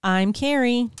I'm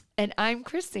Carrie. And I'm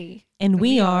Chrissy. And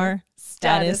we are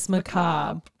Status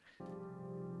Macabre.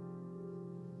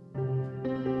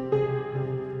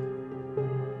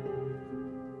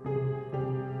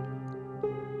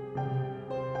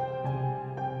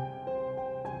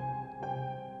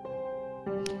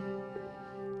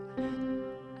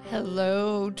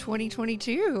 Hello,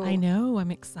 2022. I know. I'm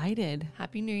excited.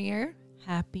 Happy New Year.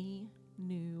 Happy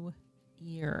New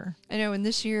Year. I know, and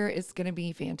this year is going to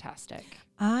be fantastic.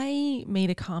 I made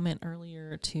a comment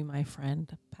earlier to my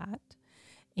friend, Pat,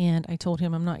 and I told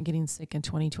him I'm not getting sick in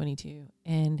 2022.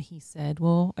 And he said,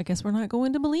 well, I guess we're not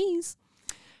going to Belize.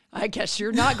 I guess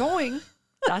you're not going.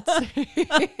 That's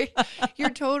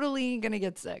you're totally going to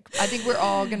get sick. I think we're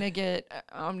all going to get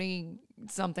Omni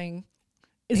something.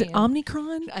 Is it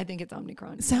Omicron? I think it's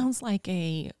Omicron. It sounds like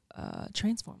a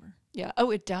Transformer. Yeah.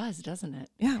 Oh, it does, doesn't it?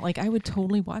 Yeah, like I would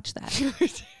totally watch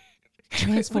that.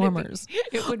 Transformers.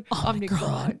 It would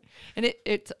Omicron. And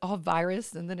it's all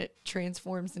virus and then it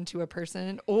transforms into a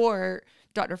person, or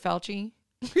Dr. Fauci.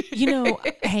 You know,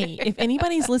 hey, if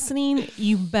anybody's listening,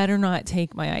 you better not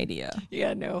take my idea.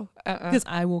 Yeah, no. Because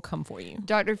I will come for you.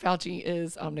 Dr. Fauci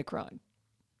is Omicron.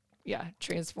 Yeah,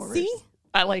 Transformers. See?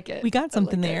 I like it. We got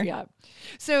something there. Yeah.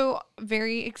 So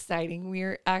very exciting.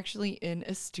 We're actually in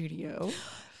a studio.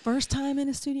 First time in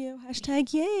a studio.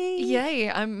 Hashtag yay.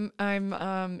 Yay.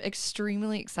 I'm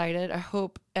extremely excited. I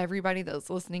hope everybody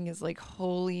that's listening is like,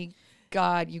 holy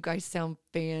God, you guys sound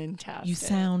fantastic. You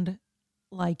sound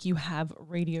like you have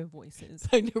radio voices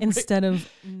I know, instead of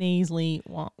nasally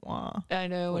wah wah. I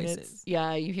know. voices. And it's,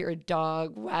 yeah, you hear a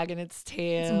dog wagging its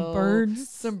tail.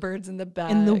 Some birds in the back.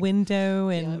 in the window,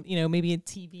 and Yep. you know, maybe a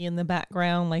TV in the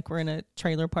background, like we're in a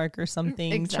trailer park or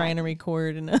something, trying to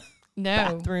record in a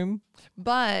bathroom.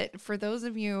 But for those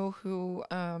of you who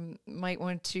might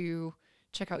want to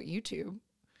check out YouTube,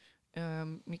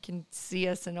 you can see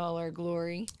us in all our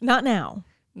glory. Not now.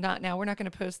 Not now. We're not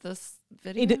going to post this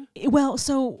video. Well,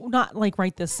 so not like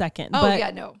right this second. Oh, but,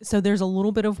 yeah, no. So there's a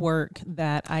little bit of work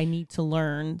that I need to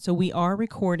learn. So we are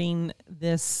recording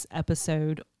this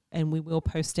episode and we will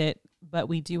post it, but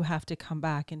we do have to come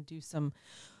back and do some.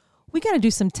 We got to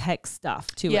do some tech stuff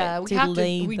to it. Yeah, we have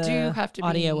to. We the do have to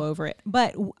audio be over it.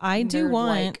 But I do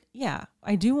want, nerd-like.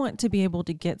 I do want to be able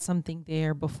to get something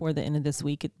there before the end of this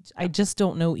week. I just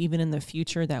don't know, even in the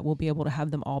future, that we'll be able to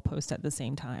have them all post at the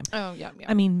same time. Oh, yeah.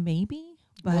 I mean, maybe,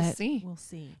 but We'll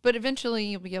see. But eventually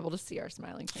you'll be able to see our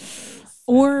smiling faces.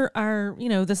 Or our,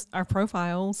 our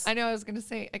profiles. I know, I was going to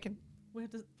say, We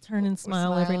have to turn and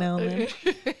smile every now and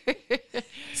then.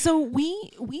 So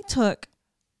we took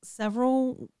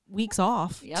several weeks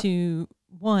off to,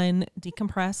 one,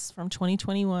 decompress from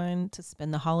 2021, to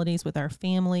spend the holidays with our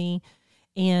family,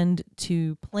 and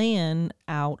to plan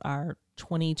out our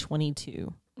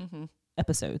 2022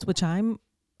 episodes, which I'm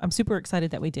super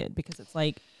excited that we did, because it's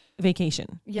like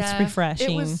vacation. Yeah, it's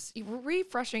refreshing. It was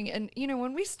refreshing. And,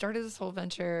 when we started this whole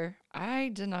venture,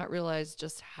 I did not realize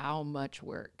just how much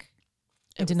work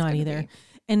I did not either.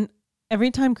 And every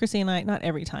time Chrissy and I, not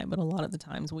every time, but a lot of the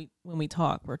times when we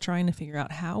talk, we're trying to figure out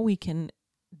how we can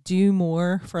do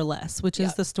more for less, which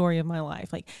is the story of my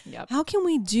life. Like, how can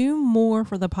we do more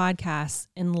for the podcast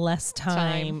in less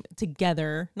time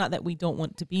together? Not that we don't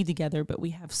want to be together, but we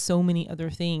have so many other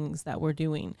things that we're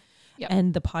doing.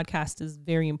 And the podcast is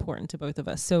very important to both of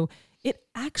us. So it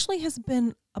actually has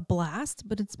been a blast,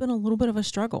 but it's been a little bit of a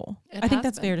struggle. I think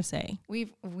that's fair to say.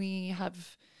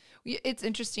 It's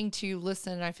interesting to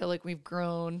listen. I feel like we've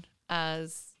grown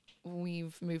as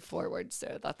we've moved forward.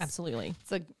 So that's absolutely,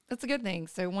 that's a good thing.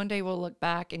 So one day we'll look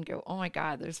back and go, oh my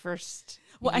God, there's first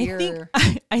year.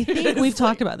 I think we've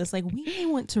talked about this. Like, we may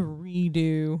want to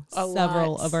redo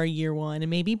several of our year one and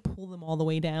maybe pull them all the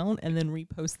way down and then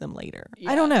repost them later.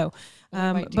 I don't know.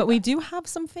 But we do have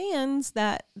some fans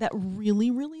that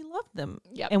really, really love them.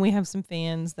 And we have some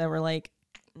fans that were like,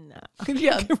 nah. We're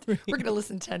going to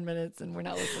listen 10 minutes and we're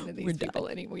not listening to these people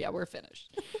anymore. Yeah, we're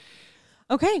finished.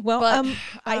 Okay, well,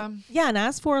 and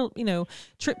as for,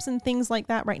 trips and things like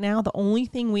that right now, the only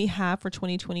thing we have for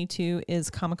 2022 is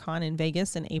Comic-Con in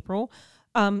Vegas in April.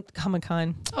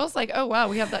 Comic-Con. I was like, oh, wow,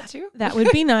 we have that too? That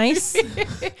would be nice.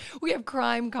 We have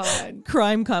CrimeCon.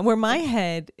 CrimeCon, where my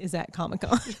head is at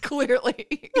Comic-Con.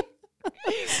 Clearly.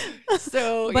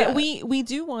 So, but we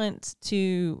do want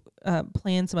to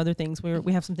plan some other things.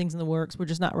 We have some things in the works. We're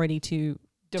just not ready to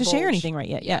share anything right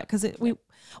yet. Yeah, because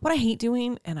what I hate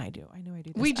doing, and I know I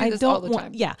do this. We do this all the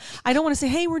time. Yeah, I don't want to say,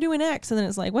 hey, we're doing X, and then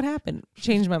it's like, what happened?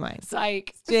 Changed my mind.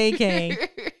 Psych.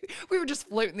 JK. We were just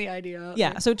floating the idea out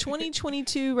Yeah. there. So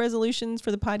 2022 resolutions for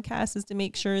the podcast is to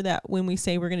make sure that when we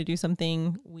say we're going to do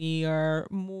something, we are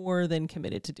more than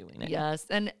committed to doing it. Yes.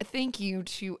 And thank you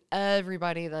to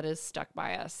everybody that has stuck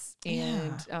by us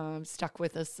and stuck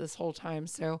with us this whole time.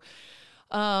 So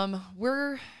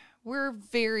we're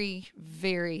very,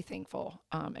 very thankful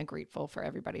and grateful for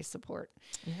everybody's support.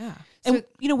 Yeah. So,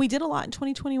 And, we did a lot in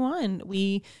 2021.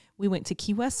 We went to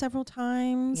Key West several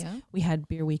times. Yeah. We had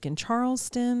Beer Week in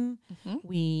Charleston. Mm-hmm.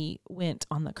 We went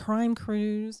on the crime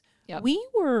cruise. Yep. We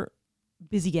were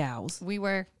busy gals. we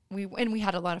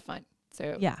had a lot of fun.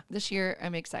 So Yeah. this year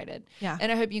I'm excited. Yeah.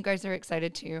 And I hope you guys are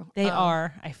excited too. They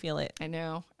are. I feel it. I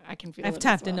know. I can feel it. I've as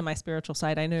tapped well. into my spiritual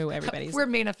side. I know everybody's We're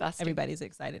manifesting. everybody's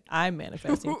excited. I'm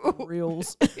manifesting for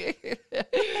reals.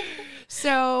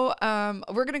 So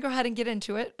we're going to go ahead and get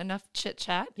into it. Enough chit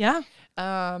chat. Yeah.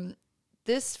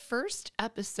 This first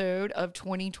episode of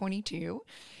 2022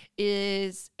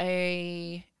 is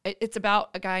it's about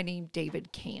a guy named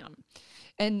David Cam.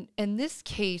 And this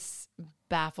case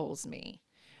baffles me.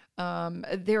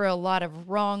 There are a lot of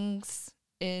wrongs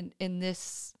in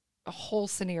this whole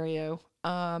scenario.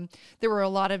 There were a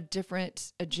lot of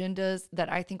different agendas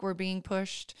that I think were being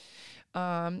pushed.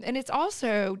 And it's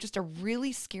also just a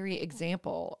really scary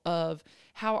example of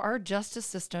how our justice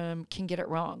system can get it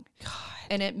wrong. God.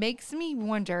 And it makes me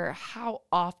wonder how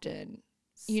often,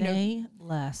 Say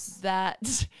less.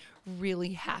 that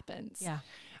really happens. Yeah.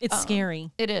 It's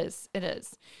scary. It is. It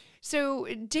is. So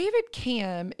David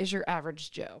Cam is your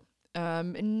average Joe.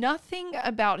 Nothing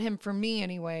about him, for me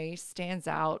anyway, stands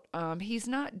out. He's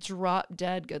not drop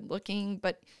dead good looking,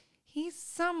 but he's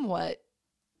somewhat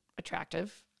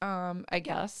attractive. I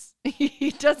guess he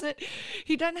doesn't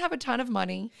have a ton of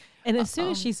money. And as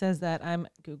soon as she says that, I'm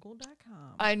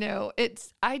google.com. I know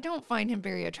I don't find him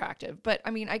very attractive, but I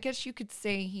mean, I guess you could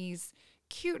say he's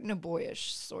cute in a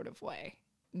boyish sort of way,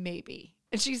 maybe.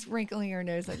 And she's wrinkling her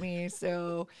nose at me.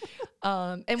 So,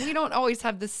 and we don't always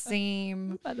have the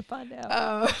same, About to find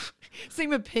out.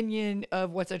 same opinion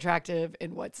of what's attractive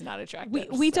and what's not attractive.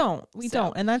 We don't.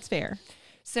 And that's fair.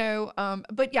 So,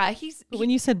 but yeah, But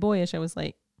when you said boyish, I was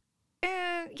like,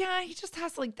 yeah, he just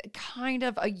has like kind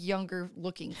of a younger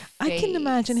looking face. I can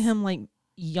imagine him like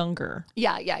younger.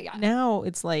 Yeah. Now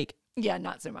it's like, Yeah,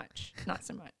 not so much. Not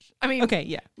so much. I mean, okay,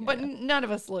 yeah. but none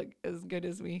of us look as good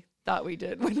as we thought we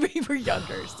did when we were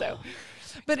younger. So,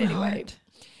 but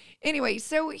anyway,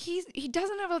 so he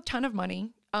doesn't have a ton of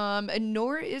money,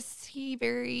 nor is he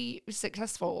very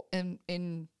successful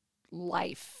in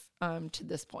life to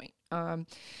this point.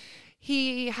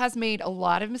 He has made a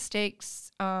lot of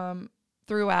mistakes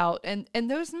throughout, and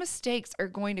those mistakes are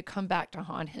going to come back to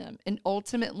haunt him, and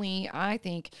ultimately, I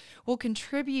think, will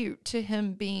contribute to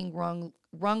him being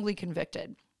wrongly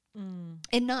convicted,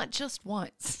 and not just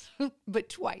once, but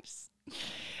twice.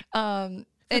 For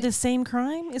the same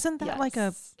crime? Isn't that like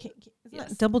a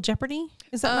that double jeopardy?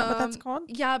 Is that not what that's called?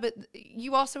 Yeah, but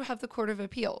you also have the Court of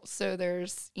Appeals. So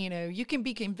there's, you can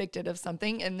be convicted of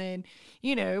something, and then,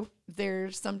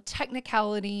 there's some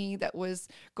technicality that was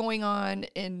going on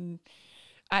in,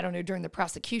 I don't know, during the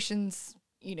prosecution's,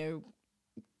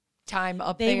 time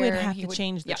up there. They would have to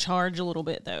change the charge a little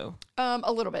bit, though.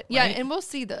 A little bit. Yeah, and we'll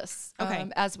see this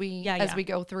as we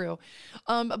go through.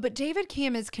 But David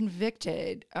Cam is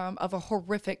convicted of a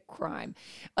horrific crime.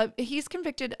 He's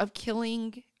convicted of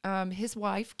killing his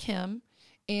wife, Kim,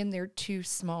 and their two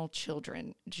small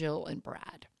children, Jill and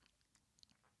Brad.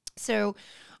 So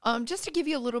just to give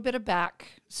you a little bit of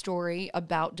backstory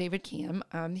about David Cam,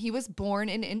 he was born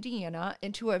in Indiana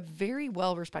into a very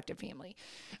well-respected family.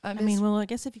 I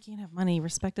guess if you can't have money,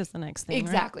 respect is the next thing,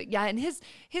 exactly. Right? Yeah, and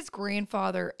his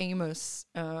grandfather, Amos,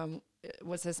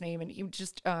 was his name, and he was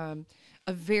just a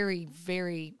very,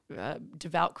 very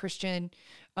devout Christian,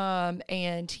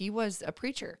 and he was a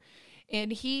preacher.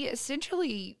 And he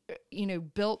essentially,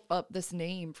 built up this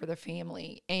name for the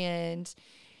family, and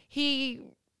he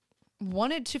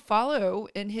wanted to follow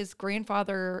in his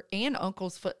grandfather and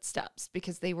uncle's footsteps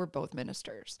because they were both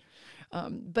ministers.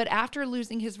 But after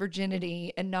losing his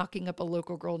virginity and knocking up a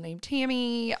local girl named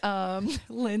Tammy, Lynn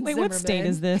Zimmerman. Wait, what state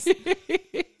is this?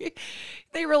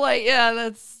 They were like, yeah,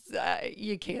 that's,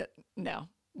 you can't, no,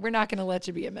 we're not going to let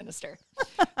you be a minister.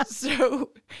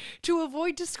 So to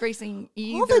avoid disgracing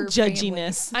either all the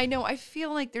judginess. Family, I know, I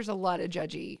feel like there's a lot of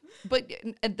judgy, but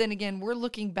then again, we're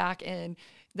looking back in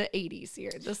the 80s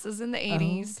here. This is in the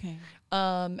 80s.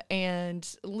 Oh, okay.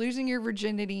 And losing your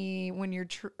virginity when you're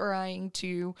trying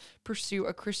to pursue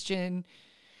a Christian,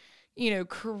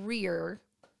 career,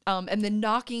 and then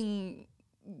knocking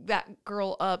that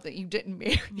girl up that you didn't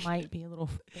marry might be a little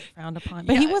bit frowned upon.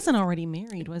 But he wasn't already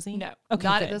married, was he? No, okay,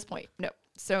 not good. at this point. No.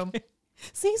 So,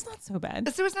 See, it's not so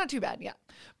bad. so it's not too bad, yeah.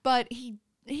 But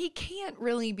he can't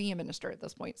really be a minister at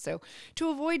this point. So to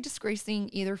avoid disgracing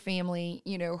either family,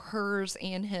 hers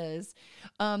and his,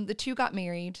 the two got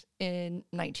married in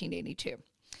 1982.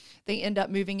 They end up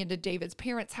moving into David's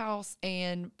parents' house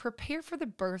and prepare for the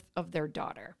birth of their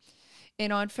daughter.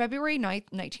 And on February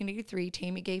 9th, 1983,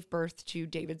 Tammy gave birth to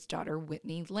David's daughter,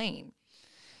 Whitney Lane.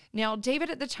 Now,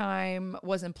 David at the time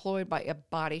was employed by a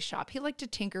body shop. He liked to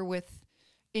tinker with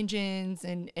engines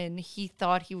and he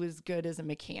thought he was good as a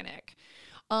mechanic.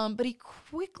 But he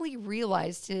quickly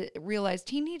realized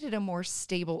he needed a more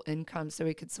stable income so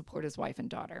he could support his wife and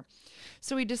daughter.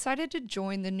 So he decided to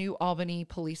join the New Albany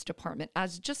Police Department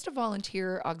as just a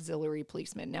volunteer auxiliary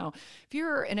policeman. Now, if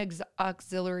you're an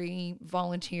auxiliary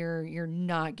volunteer, you're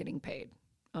not getting paid.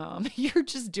 You're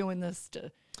just doing this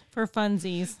for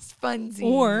funsies.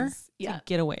 Or to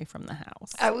get away from the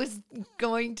house. I was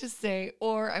going to say,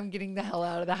 or I'm getting the hell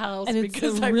out of the house and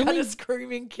because I've got a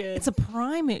screaming kid. It's a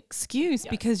prime excuse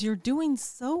because you're doing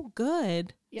so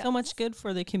good, so much good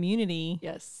for the community.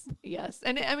 Yes.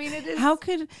 And I mean, it is. How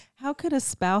could a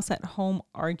spouse at home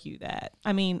argue that?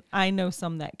 I mean, I know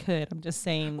some that could. I'm just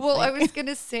saying. Well, I was going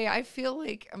to say, I feel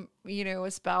like,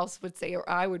 a spouse would say, or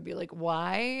I would be like,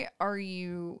 why are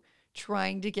you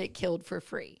trying to get killed for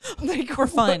free? Like for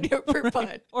fun. For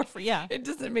fun. Or for, yeah. It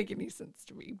doesn't make any sense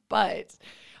to me. But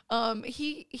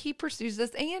he pursues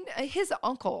this. And his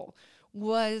uncle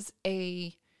was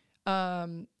a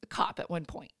cop at one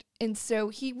point. And so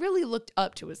he really looked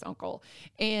up to his uncle.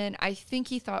 And I think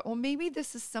he thought, well, maybe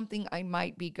this is something I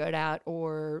might be good at,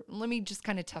 or let me just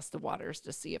kind of test the waters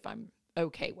to see if I'm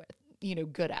okay with,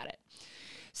 good at it.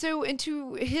 So, and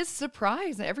to his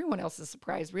surprise, and everyone else's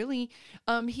surprise, really,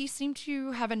 he seemed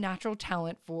to have a natural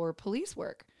talent for police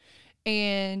work.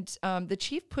 And the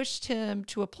chief pushed him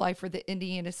to apply for the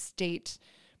Indiana State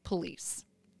Police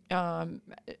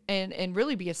and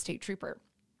really be a state trooper.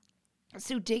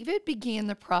 So David began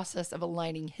the process of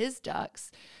aligning his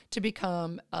ducks to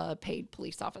become a paid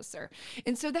police officer.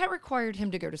 And so that required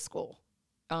him to go to school.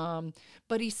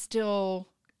 But he's still,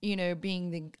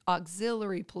 being the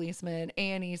auxiliary policeman,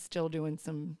 and he's still doing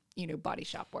some, body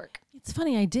shop work. It's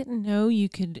funny. I didn't know you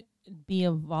could be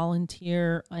a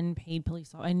volunteer unpaid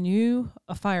police officer. I knew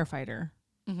a firefighter.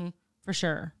 Mm-hmm. For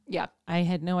sure. Yeah. I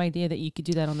had no idea that you could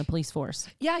do that on the police force.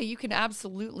 Yeah, you can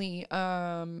absolutely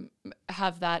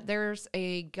have that. There's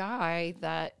a guy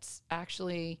that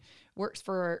actually works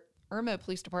for Irma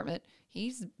Police Department.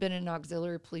 He's been an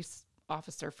auxiliary police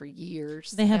officer for years.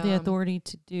 They have the authority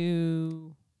to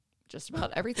do just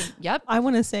about everything. Yep. I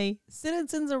want to say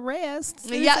citizens arrest.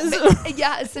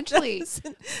 Yeah, essentially.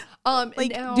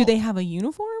 Now, do they have a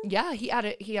uniform? Yeah, he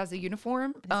has a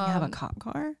uniform. Does he have a cop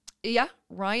car? Yeah,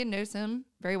 Ryan knows him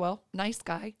very well. Nice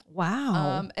guy.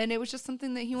 Wow. And it was just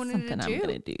something that he wanted to do. I'm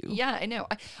gonna do. Yeah, I know.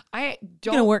 I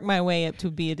don't. I'm gonna work my way up to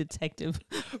be a detective,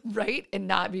 right, and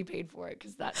not be paid for it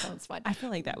because that sounds fun. I feel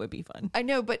like that would be fun. I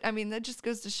know, but I mean that just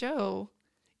goes to show,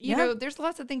 you know, there's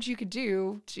lots of things you could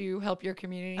do to help your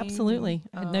community. Absolutely,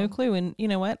 I had no clue, and you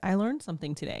know what? I learned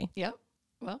something today. Yep.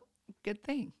 Well, good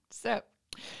thing. So,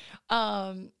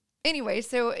 anyway,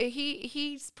 so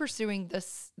he's pursuing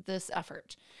this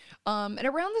effort. And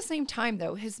around the same time,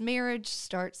 though, his marriage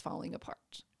starts falling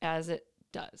apart, as it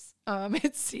does.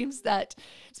 It seems that,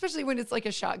 especially when it's like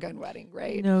a shotgun wedding,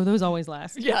 right? No, those always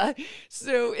last. Yeah.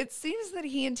 So it seems that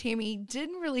he and Tammy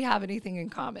didn't really have anything in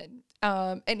common.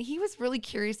 And he was really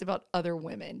curious about other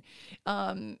women.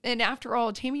 And after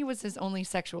all, Tammy was his only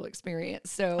sexual experience.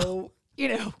 So,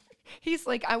 he's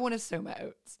like, I want to sow my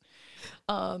oats.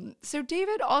 So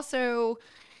David also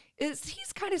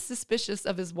he's kind of suspicious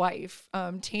of his wife,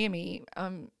 Tammy,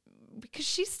 because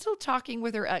she's still talking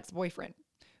with her ex-boyfriend,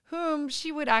 whom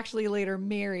she would actually later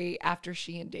marry after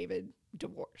she and David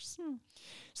divorce.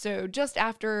 So just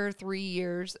after 3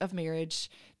 years of marriage,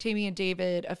 Tammy and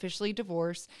David officially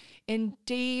divorce, and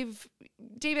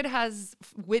David has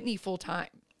Whitney full time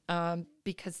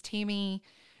because Tammy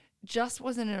just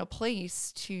wasn't in a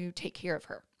place to take care of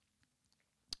her.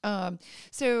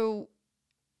 So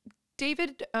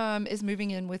David is moving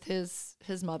in with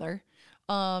his mother,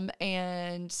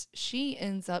 and she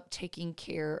ends up taking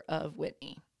care of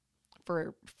Whitney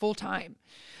for full time.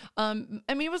 I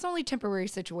mean, it was only a temporary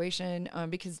situation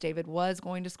because David was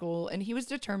going to school, and he was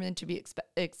determined to be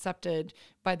accepted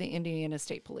by the Indiana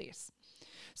State Police.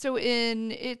 So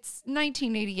it's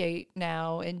 1988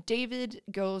 now, and David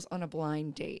goes on a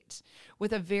blind date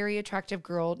with a very attractive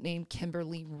girl named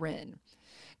Kimberly Wren.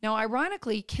 Now,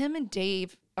 ironically, Kim and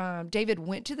David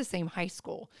went to the same high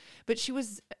school, but she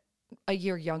was a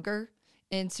year younger,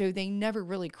 and so they never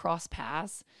really crossed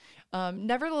paths.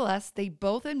 Nevertheless, they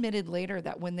both admitted later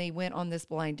that when they went on this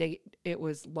blind date, it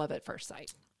was love at first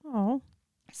sight. Oh.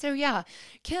 So yeah,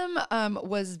 Kim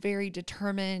was very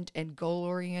determined and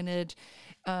goal-oriented.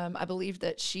 I believe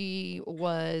that she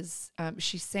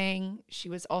sang. She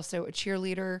was also a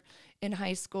cheerleader in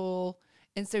high school.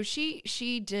 And so she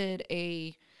did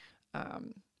she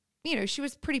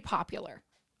was pretty popular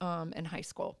in high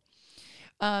school.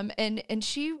 And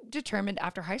she determined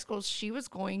after high school she was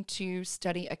going to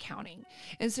study accounting.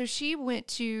 And so she went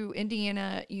to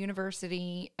Indiana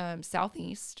University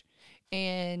Southeast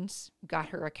and got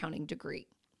her accounting degree.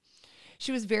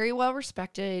 She was very well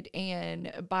respected,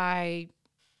 and by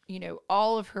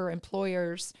all of her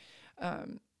employers,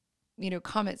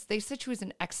 comments, they said she was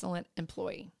an excellent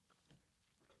employee.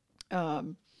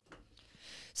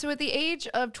 So at the age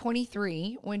of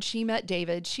 23, when she met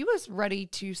David, she was ready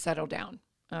to settle down.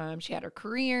 She had her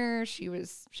career. She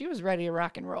was ready to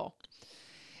rock and roll.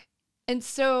 And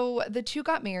so the two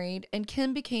got married, and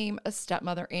Kim became a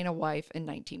stepmother and a wife in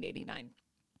 1989.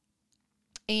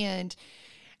 And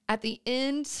at the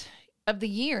end of the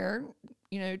year,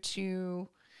 to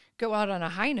go out on a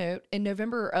high note, in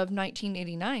November of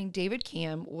 1989, David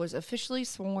Camm was officially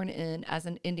sworn in as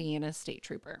an Indiana state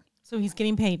trooper. So he's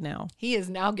getting paid now. He is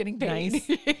now getting paid.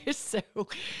 Nice. So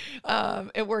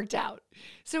it worked out.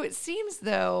 So it seems,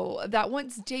 though, that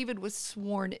once David was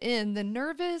sworn in, the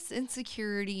nervous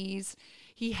insecurities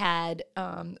he had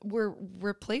were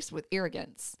replaced with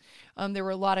arrogance. There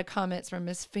were a lot of comments from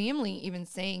his family even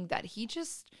saying that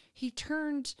he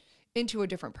turned into a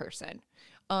different person.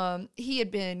 He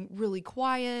had been really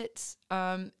quiet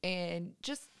and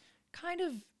just kind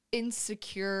of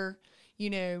insecure,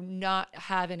 not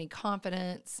have any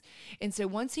confidence. And so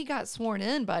once he got sworn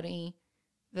in, buddy,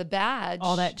 the badge,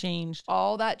 all that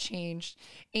changed.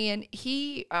 And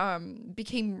he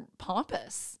became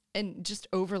pompous and just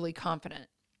overly confident,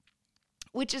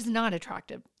 which is not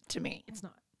attractive to me. It's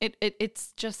not.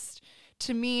 It's just,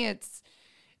 to me, it's,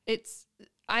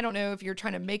 I don't know if you're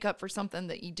trying to make up for something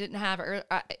that you didn't have, or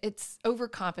it's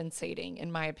overcompensating,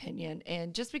 in my opinion.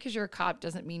 And just because you're a cop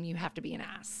doesn't mean you have to be an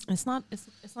ass. It's not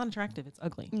attractive. It's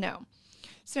ugly. No.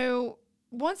 So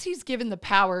once he's given the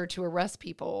power to arrest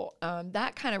people,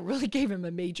 that kind of really gave him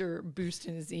a major boost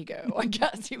in his ego. I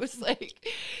guess he was like,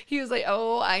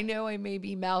 oh, I know I may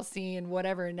be mousy and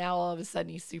whatever. And now all of a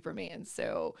sudden he's Superman.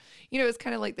 So, it's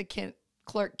kind of like the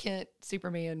Clark Kent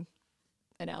Superman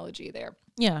analogy there.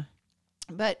 Yeah.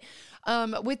 But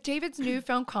with David's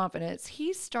newfound confidence,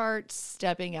 he starts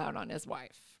stepping out on his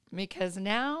wife, because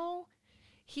now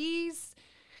he's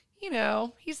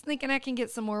thinking I can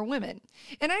get some more women.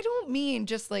 And I don't mean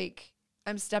just like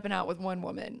I'm stepping out with one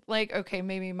woman. Like, okay,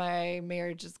 maybe my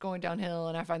marriage is going downhill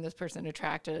and I find this person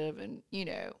attractive, and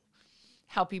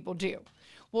how people do.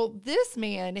 Well, this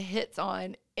man hits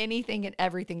on anything and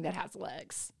everything that has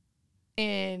legs.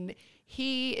 And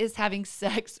he is having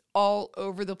sex all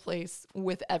over the place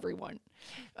with everyone.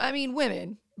 I mean,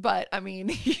 women, but I mean,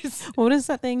 he's... What is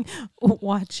that thing?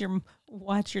 Watch your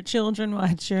children,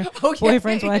 watch your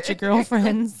boyfriends, watch your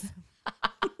girlfriends.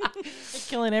 They're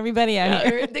killing everybody out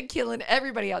here. They're killing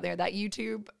everybody out there. That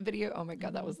YouTube video, oh my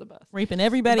God, that was the best. Raping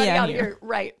everybody out here.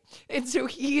 Right. And so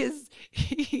he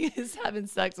is having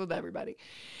sex with everybody.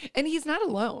 And he's not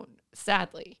alone,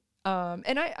 sadly.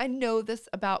 And I know this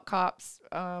about cops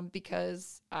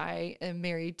because I am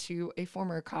married to a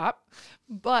former cop,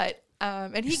 but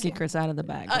and he secrets out of the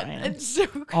bag, Brian. And so,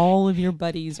 all of your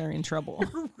buddies are in trouble,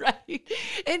 right?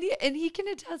 And he can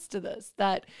attest to this,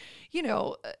 that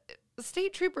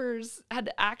state troopers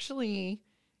had actually,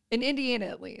 in Indiana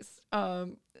at least,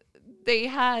 they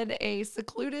had a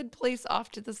secluded place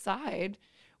off to the side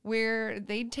where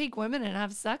they'd take women and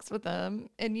have sex with them,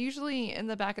 and usually in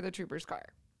the back of the trooper's car.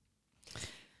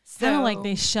 So, kind of like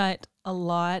they shut a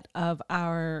lot of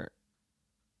our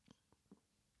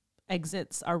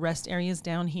exits, our rest areas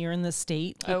down here in the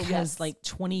state, because like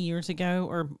 20 years ago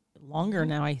or longer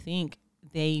now, I think,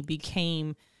 they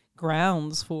became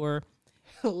grounds for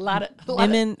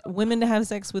women to have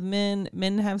sex with men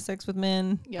to have sex with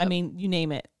men. Yep. I mean, you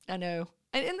name it. I know.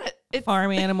 And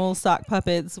farm animals, sock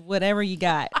puppets, whatever you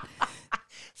got.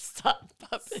 Sock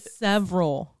puppets.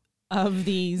 Several of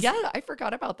these. Yeah, I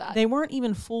forgot about that. They weren't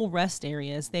even full rest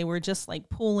areas. They were just like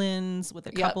pull-ins with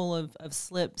a couple of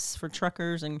slips for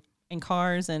truckers and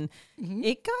cars. And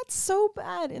it got so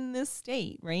bad in this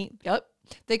state, right? Yep.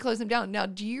 They closed them down. Now,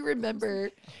 do you remember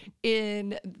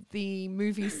in the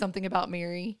movie Something About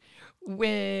Mary,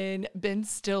 when Ben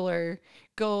Stiller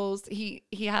goes, he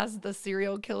has the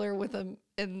serial killer with him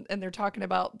and they're talking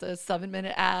about the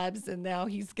 7-minute abs, and now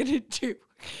he's gonna do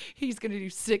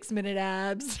 6-minute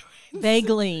abs.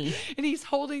 Vaguely. And he's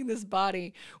holding this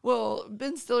body. Well,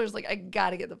 Ben Stiller's like, I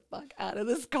gotta get the fuck out of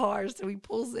this car. So he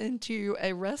pulls into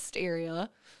a rest area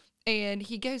and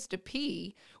he goes to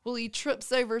pee. Well, he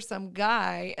trips over some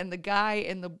guy, and the guy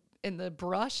in the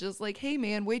brush is like, hey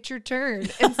man, wait your turn.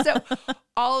 And so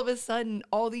all of a sudden,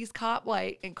 all these cop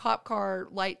car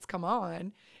lights come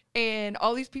on, and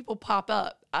all these people pop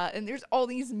up. And there's all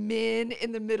these men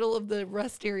in the middle of the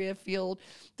rest area field.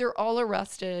 They're all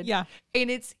arrested. Yeah. And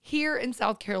it's here in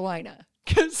South Carolina.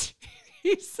 Because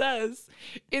he says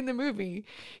in the movie,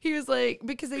 he was like,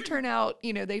 because they turn out,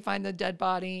 they find the dead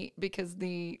body because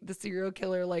the serial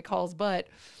killer like hauls butt.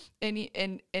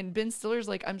 And Ben Stiller's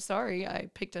like, I'm sorry, I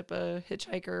picked up a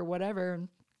hitchhiker or whatever.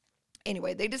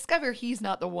 Anyway, they discover he's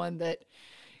not the one that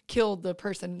killed the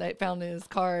person that found in his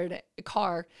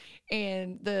car,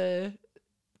 and the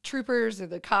troopers or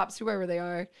the cops, whoever they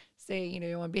are,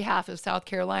 say, on behalf of South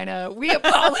Carolina, we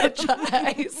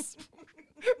apologize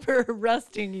for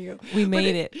arresting you. We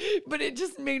made it. But it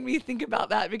just made me think about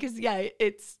that because,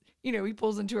 it's, he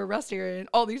pulls into a rest area and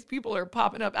all these people are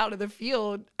popping up out of the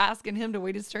field asking him to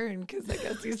wait his turn because I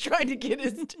guess he's trying to get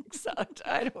his dick sucked.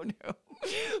 I don't know.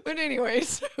 But anyway,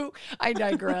 so I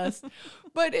digress.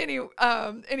 But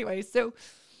anyway, so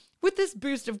with this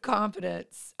boost of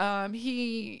confidence,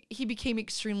 he became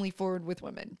extremely forward with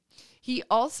women. He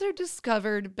also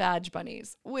discovered badge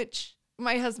bunnies, which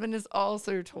my husband has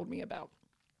also told me about.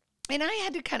 And I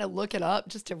had to kind of look it up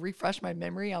just to refresh my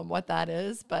memory on what that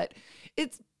is. But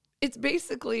it's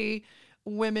basically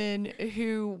women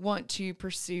who want to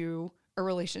pursue a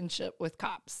relationship with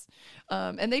cops.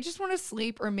 And they just want to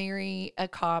sleep or marry a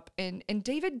cop. And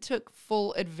David took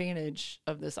full advantage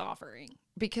of this offering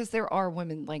because there are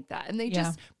women like that. And they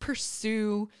just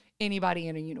pursue anybody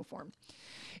in a uniform.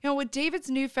 With David's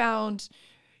newfound,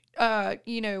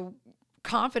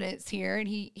 confidence here, and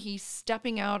he's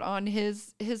stepping out on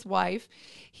his wife,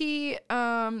 he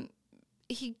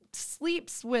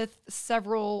sleeps with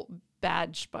several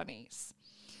badge bunnies,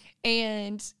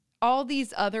 and all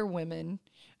these other women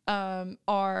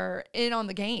are in on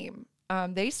the game.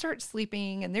 They start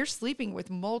sleeping, and they're sleeping with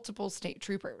multiple state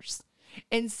troopers,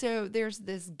 and so there's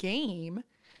this game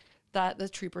that the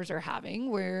troopers are having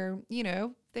where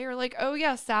they're like, oh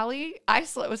yeah, Sally, I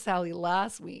slept with Sally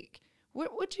last week.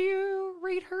 What would you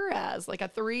rate her as? Like a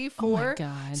 3, 4? Oh my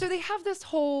God. So they have this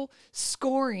whole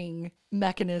scoring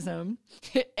mechanism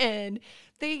and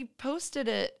they posted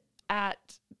it at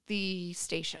the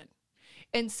station.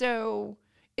 And so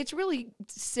it's really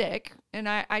sick. And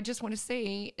I just want to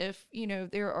say, if,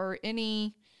 there are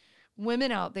any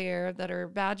women out there that are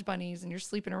badge bunnies and you're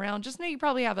sleeping around, just know you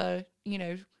probably have a,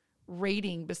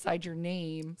 rating beside your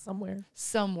name somewhere.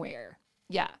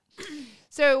 Yeah.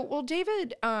 So, well,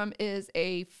 David is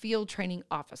a field training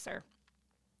officer,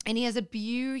 and he has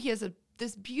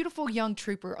this beautiful young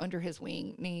trooper under his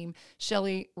wing named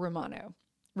Shelly Romero.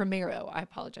 I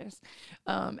apologize.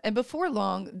 And before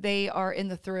long, they are in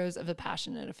the throes of a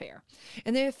passionate affair,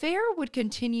 and the affair would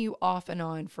continue off and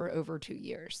on for over 2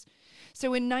 years.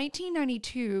 So, in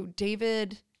 1992,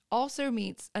 David also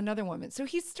meets another woman. So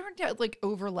he's starting to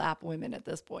overlap women at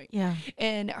this point. Yeah.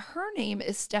 And her name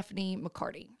is Stephanie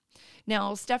McCarty.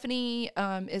 Now, Stephanie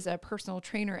is a personal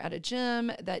trainer at a gym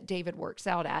that David works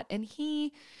out at, and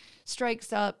he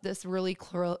strikes up this really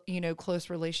close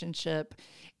relationship.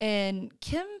 And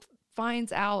Kim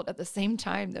finds out at the same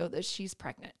time, though, that she's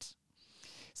pregnant.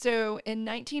 So in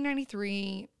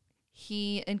 1993,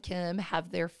 he and Kim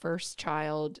have their first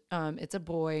child. It's a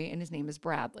boy, and his name is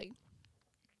Bradley.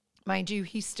 Mind you,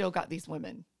 he's still got these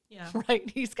women. Yeah. Right?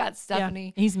 He's got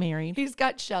Stephanie. Yeah, he's married. He's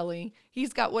got Shelly.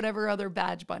 He's got whatever other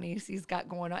badge bunnies he's got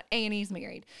going on. And he's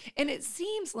married. And it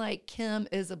seems like Kim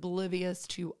is oblivious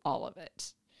to all of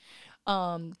it.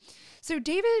 So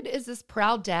David is this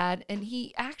proud dad, and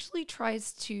he actually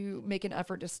tries to make an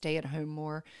effort to stay at home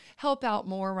more, help out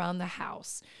more around the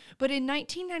house. But in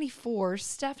 1994,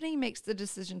 Stephanie makes the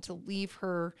decision to leave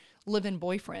her live-in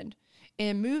boyfriend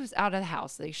and moves out of the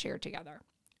house they share together.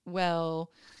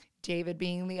 Well, David,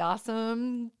 being the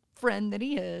awesome friend that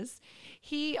he is,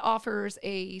 he offers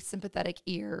a sympathetic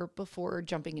ear before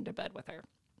jumping into bed with her.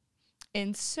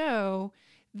 And so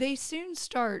they soon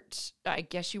start, I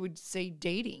guess you would say,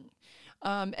 dating.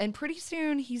 And pretty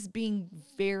soon he's being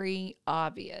very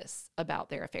obvious about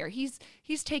their affair. He's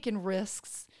taken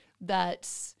risks that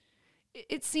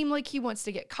it seemed like he wants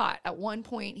to get caught. At one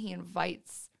point, he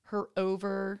invites her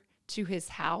over to his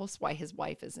house while his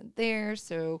wife isn't there.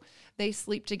 So they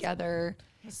sleep together.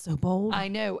 That's so bold. I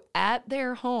know, at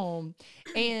their home.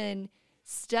 And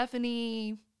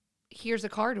Stephanie hears a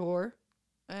car door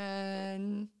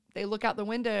and they look out the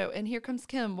window and here comes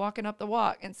Kim walking up the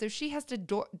walk. And so she has to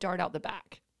dart out the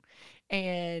back.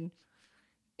 And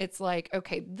it's like,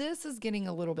 okay, this is getting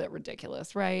a little bit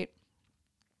ridiculous, right?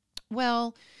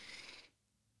 Well,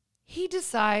 he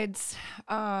decides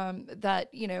that,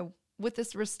 with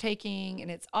this risk taking,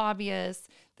 and it's obvious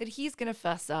that he's going to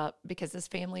fess up because his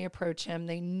family approach him.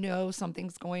 They know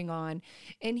something's going on.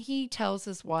 And he tells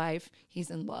his wife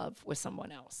he's in love with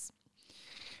someone else.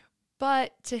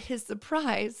 But to his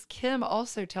surprise, Kim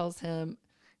also tells him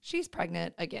she's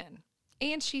pregnant again.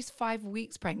 And she's 5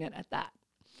 weeks pregnant at that.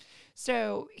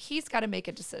 So he's got to make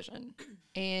a decision.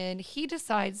 And he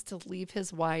decides to leave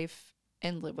his wife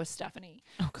and live with Stephanie.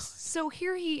 Oh, God. So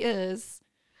here he is,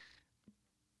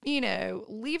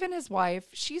 leaving his wife.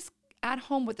 She's at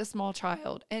home with a small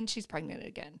child and she's pregnant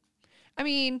again. I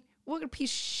mean, what a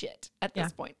piece of shit at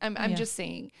this point. I'm just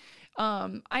saying,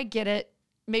 I get it.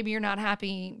 Maybe you're not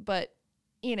happy, but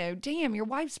damn, your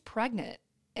wife's pregnant.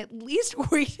 At least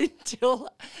wait until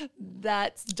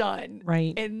that's done.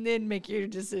 Right. And then make your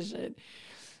decision.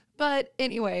 But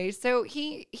anyway, so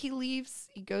he leaves,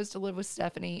 he goes to live with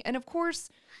Stephanie. And of course,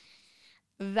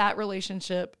 that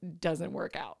relationship doesn't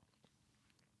work out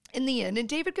in the end. And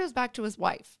David goes back to his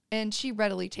wife and she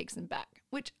readily takes him back,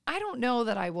 which I don't know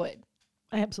that I would.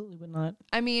 I absolutely would not.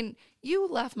 I mean, you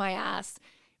left my ass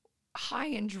high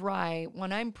and dry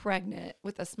when I'm pregnant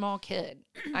with a small kid.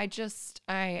 I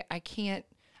can't,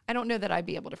 I don't know that I'd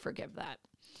be able to forgive that.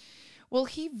 Well,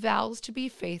 he vows to be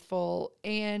faithful,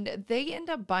 and they end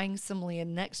up buying some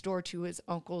land next door to his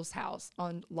uncle's house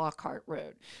on Lockhart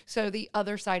Road. So the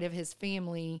other side of his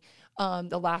family,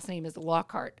 the last name is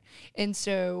Lockhart. And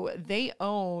so they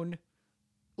own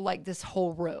like this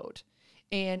whole road,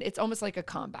 and it's almost like a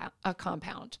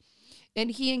compound.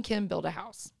 And he and Kim build a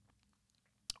house.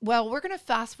 Well, we're going to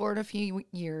fast forward a few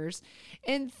years,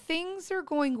 and things are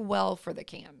going well for the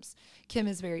Kims. Kim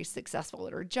is very successful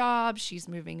at her job. She's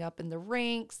moving up in the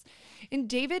ranks. And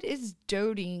David is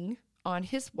doting on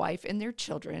his wife and their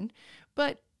children.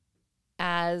 But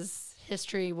as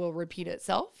history will repeat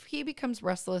itself, he becomes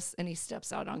restless and he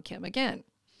steps out on Kim again.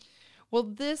 Well,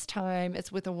 this time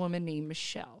it's with a woman named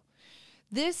Michelle.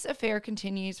 This affair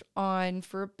continues on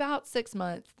for about 6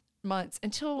 months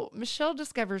until Michelle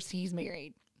discovers he's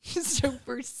married. So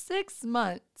for 6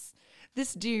 months,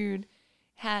 this dude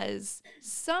has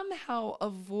somehow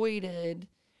avoided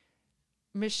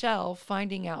Michelle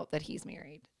finding out that he's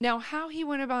married. Now, how he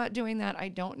went about doing that, I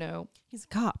don't know. He's a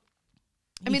cop.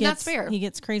 That's fair. He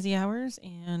gets crazy hours,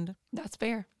 and that's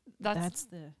fair. That's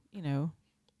the,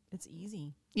 it's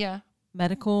easy. Yeah.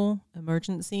 Medical,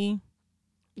 emergency.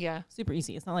 Yeah. Super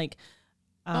easy. It's not like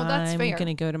that's I'm fair. going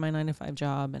to go to my 9-to-5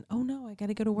 job and, oh no, I got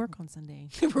to go to work on Sunday.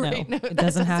 Right. No, it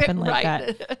doesn't happen like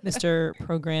that. Mr.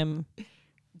 Program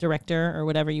Director or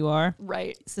whatever you are.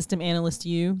 Right. System analyst,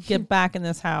 get back in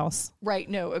this house. Right.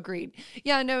 No, agreed.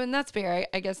 Yeah, no, and that's fair.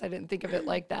 I guess I didn't think of it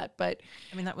like that, but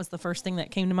that was the first thing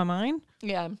that came to my mind.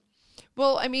 Yeah.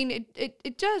 Well,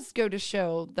 it does go to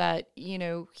show that,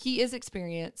 he is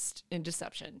experienced in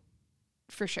deception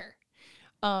for sure.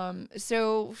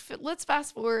 So let's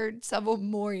fast forward several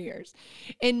more years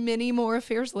and many more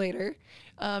affairs later.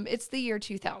 It's the year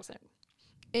 2000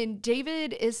 and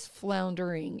David is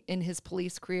floundering in his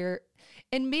police career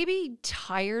and maybe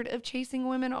tired of chasing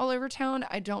women all over town.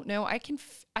 I don't know.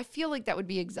 I feel like that would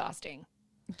be exhausting,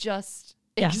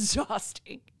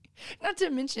 exhausting. Not to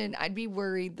mention, I'd be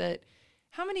worried that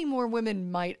how many more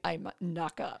women might I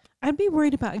knock up? I'd be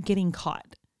worried about getting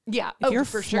caught. Yeah. If you're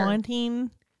for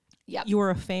flaunting Yep. your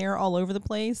affair all over the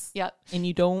place. Yep. And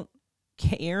you don't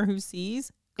care who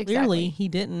sees. Clearly, he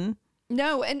didn't.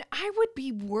 No, and I would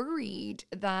be worried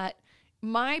that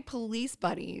my police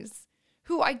buddies,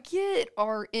 who I get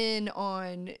are in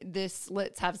on this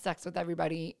let's have sex with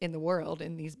everybody in the world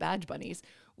and these badge bunnies,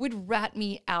 would rat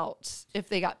me out if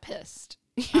they got pissed.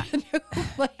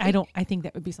 I think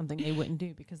that would be something they wouldn't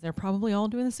do because they're probably all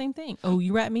doing the same thing. Oh,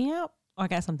 you rat me out? I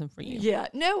got something for you. Yeah,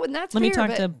 no, and that's Let me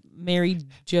talk to Mary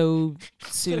Jo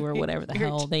Sue or whatever the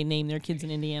hell they name their kids in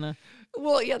Indiana.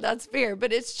 Well, yeah, that's fair,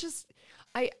 but it's just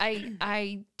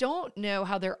I don't know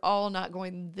how they're all not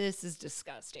going, this is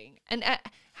disgusting. And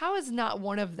how is not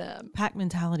one of them? Pack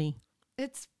mentality.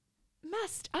 It's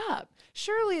messed up.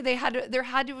 Surely there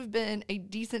had to have been a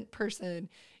decent person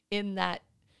in that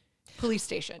police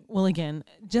station. Well, again,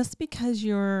 just because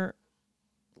you're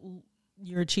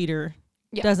a cheater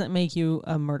doesn't make you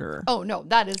a murderer. Oh, no,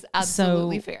 that is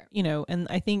absolutely fair. And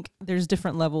I think there's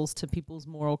different levels to people's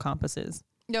moral compasses.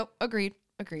 Nope, agreed.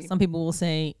 Some people will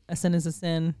say a sin is a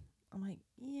sin. I'm like,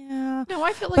 yeah, Yeah. No,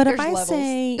 I feel like But there's if I levels.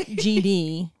 say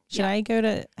GD, should Yeah. I go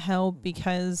to hell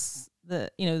because the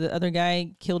other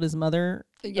guy killed his mother?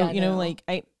 Yeah, Or, no. like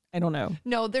I don't know.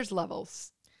 No, there's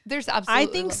levels. There's absolutely I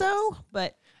think levels. so,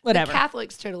 but whatever. The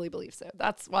Catholics totally believe so.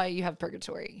 That's why you have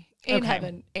purgatory and Okay.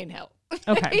 heaven and hell.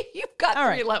 Okay. You've got All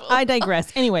three right. levels. I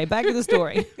digress. Anyway, back to the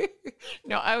story.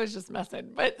 No, I was just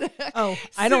messing. But Oh,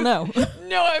 I don't know.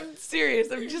 No, I'm serious.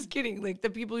 I'm just kidding. Like the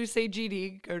people who say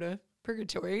GD go to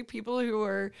purgatory. People who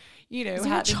are, Is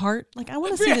there a chart? Like I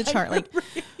want to see the chart. Like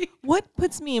what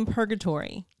puts me in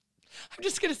purgatory? I'm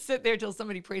just gonna sit there till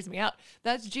somebody prays me out.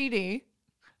 That's GD.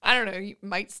 I don't know. You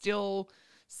might steal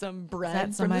some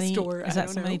bread from the store. Is that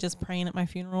somebody just praying at my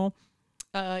funeral?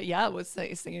 Yeah, I was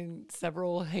singing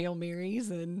several Hail Marys,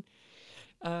 and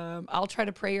I'll try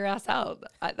to pray your ass out.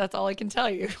 That's all I can tell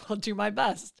you. I'll do my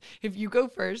best. If you go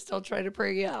first, I'll try to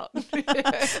pray you out.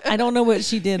 I don't know what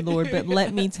she did, Lord, but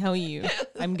let me tell you,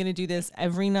 I'm going to do this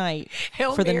every night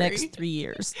Hail for the Mary. next 3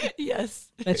 years. Yes.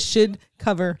 That should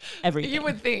cover everything. You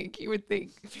would think.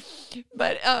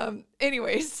 But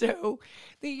anyway, so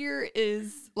the year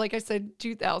is, like I said,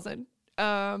 2000.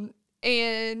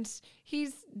 And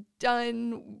he's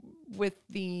done with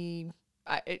the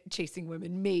chasing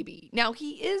women, maybe. Now,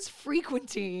 he is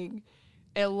frequenting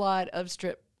a lot of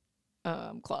strip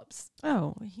clubs.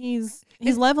 Oh, he's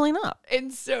leveling up.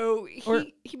 And so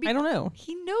I don't know.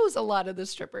 He knows a lot of the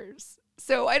strippers.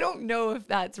 So I don't know if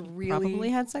that's really Probably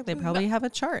had sex. They probably have a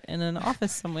chart in an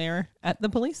office somewhere at the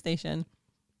police station.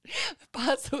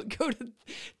 possible.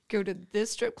 Go to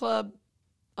this strip club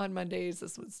on Mondays.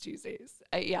 This one's Tuesdays.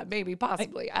 Yeah, maybe,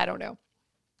 possibly. I don't know.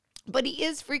 But he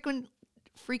is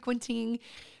frequenting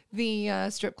the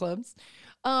strip clubs.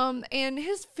 And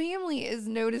his family is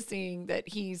noticing that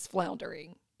he's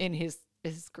floundering in his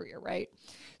career, right?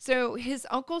 So his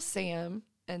Uncle Sam,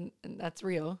 and that's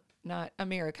real, not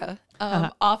America,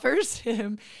 offers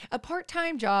him a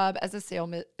part-time job as a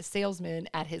salesman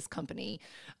at his company,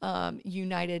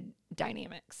 United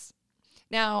Dynamics.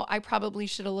 Now, I probably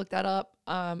should have looked that up.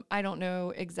 I don't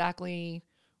know exactly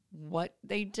what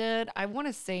they did. I want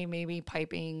to say maybe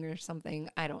piping or something.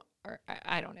 I don't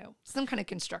know. Some kind of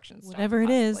construction stuff. Whatever it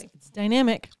is, possibly. it's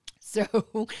dynamic.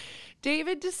 So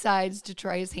David decides to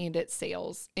try his hand at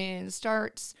sales and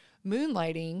starts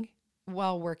moonlighting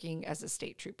while working as a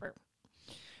state trooper.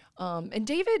 And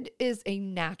David is a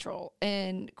natural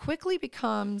and quickly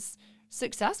becomes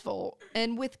successful.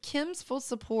 And with Kim's full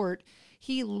support,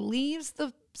 he leaves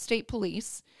the state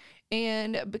police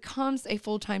and becomes a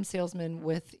full-time salesman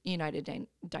with United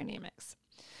Dynamics.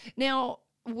 Now,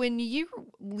 when you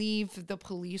leave the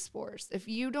police force, if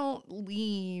you don't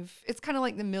leave, it's kind of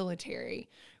like the military,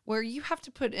 where you have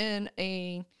to put in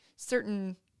a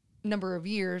certain number of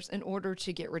years in order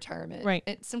to get retirement, right?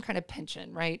 It's some kind of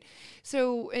pension, right?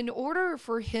 So in order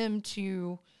for him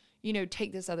to,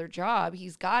 take this other job,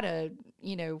 he's got to,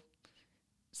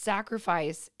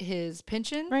 sacrifice his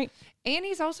pension, right? And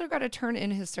he's also got to turn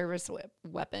in his service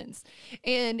weapons.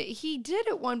 And he did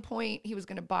at one point, he was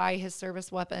going to buy his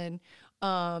service weapon,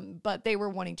 but they were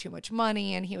wanting too much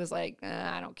money, and he was like,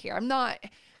 I don't care.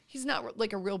 He's not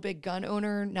like a real big gun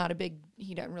owner,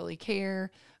 he doesn't really care.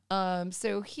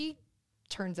 So he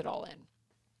turns it all in.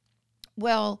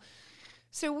 Well,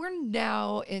 so we're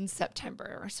now in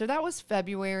September. So that was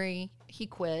February. He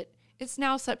quit. It's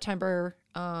now September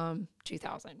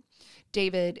 2000.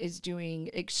 David is doing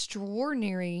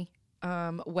extraordinary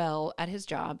well at his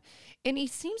job, and he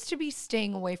seems to be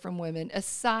staying away from women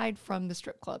aside from the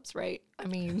strip clubs, right? I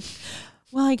mean,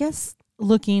 well, I guess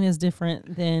looking is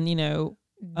different than,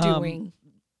 doing,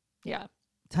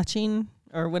 touching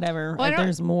or whatever. Well,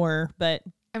 there's more, but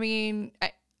I mean,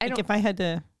 I like don't. if I had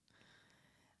to,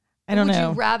 I don't know.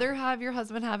 Would you rather have your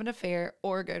husband have an affair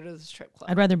or go to the strip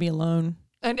club? I'd rather be alone.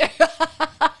 And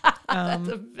that's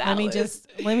a valid.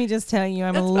 Let me just tell you,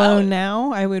 I'm That's alone valid.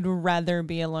 now. I would rather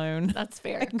be alone. That's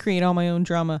fair. I can create all my own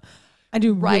drama. I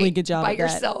do a really good job by at that.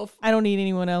 yourself. I don't need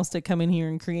anyone else to come in here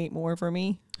and create more for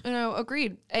me. No,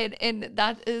 agreed. And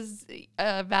that is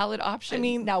a valid option. I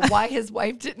mean- now why his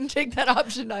wife didn't take that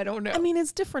option, I don't know. I mean,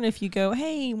 it's different if you go,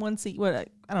 hey,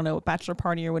 I don't know, a bachelor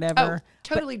party or whatever.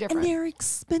 Totally different. And they're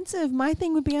expensive. My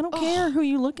thing would be, I don't care who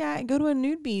you look at. Go to a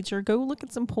nude beach or go look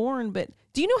at some porn. But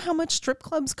do you know how much strip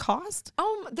clubs cost?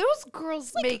 Those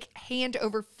girls make hand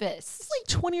over fist. It's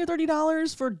like $20 or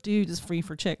 $30 for dudes. It's free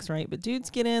for chicks, right? But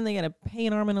dudes get in, they got to pay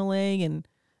an arm and a leg. And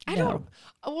I don't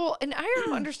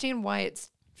understand why it's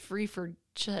free for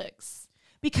chicks.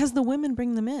 Because the women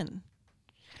bring them in.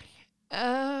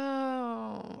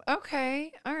 Oh,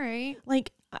 okay. All right.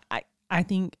 Like, I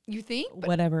think You think?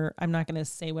 whatever. I'm not going to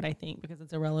say what I think because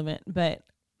it's irrelevant. But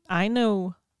I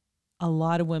know a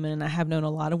lot of women, and I have known a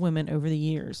lot of women over the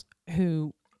years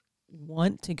who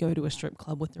want to go to a strip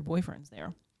club with their boyfriends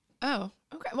there. Oh,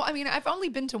 okay. Well, I mean, I've only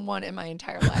been to one in my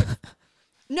entire life.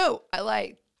 No, I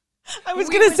lied. I was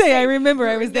going to say, I remember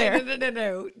I was there.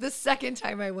 No. The second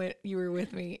time I went, you were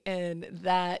with me, and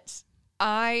that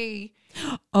OMG.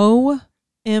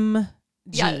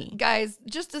 Yeah, guys,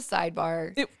 just a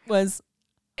sidebar. It was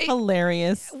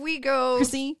hilarious. We go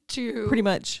Chrissy to pretty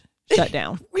much shut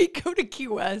down. We go to Key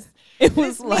West. It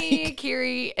was like me,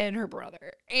 Carrie, and her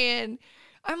brother. And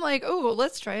I'm like, oh,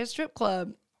 let's try a strip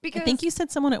club. Because I think you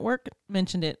said someone at work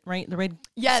mentioned it, right?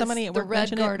 Somebody at work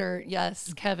mentioned it. Garter.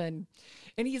 Yes, Kevin.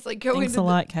 And he's like, Thanks a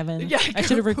lot, Kevin. Yeah, I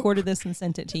should have recorded this and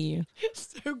sent it to you.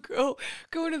 So go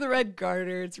into the Red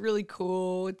Garter. It's really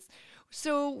cool.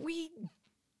 So we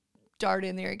dart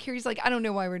in there. Carrie's like, I don't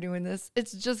know why we're doing this.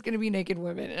 It's just going to be naked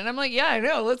women. And I'm like, yeah, I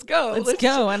know. Let's go. Let's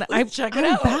go. And let's check it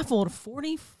out. I'm baffled.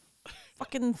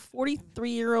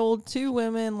 43-year-old, 2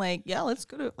 women, like, yeah, let's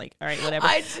go to, like, all right, whatever.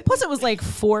 Plus it was like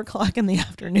 4:00 in the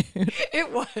afternoon.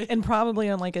 It was. And probably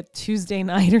on like a Tuesday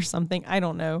night or something. I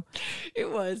don't know.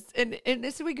 It was. And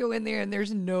so we go in there and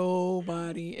there's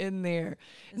nobody in there.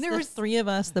 And there was 3 of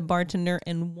us, the bartender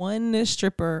and 1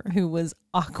 stripper who was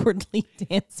awkwardly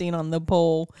dancing on the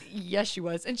pole. Yes, she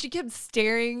was. And she kept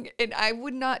staring, and I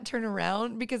would not turn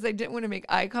around because I didn't want to make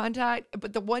eye contact.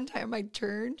 But the one time I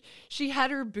turned, she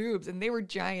had her boobs and they were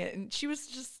giant. And she was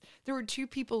just, there were 2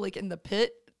 people like in the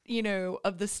pit,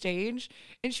 of the stage.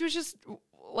 And she was just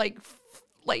like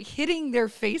hitting their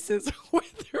faces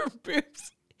with her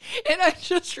boobs. And I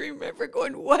just remember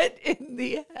going, what in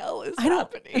the hell is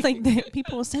happening? It's like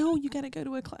people will say, oh, you got to go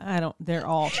to a class. They're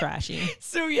all trashy.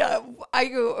 So yeah, I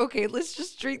go, okay, let's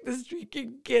just drink this drink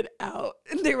and get out.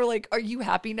 And they were like, are you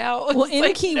happy now? Well,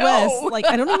 in Key West,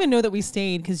 I don't even know that we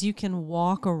stayed because you can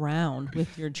walk around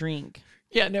with your drink.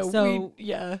 Yeah, no, so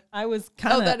I was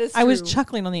I was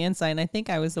chuckling on the inside, and I think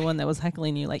I was the one that was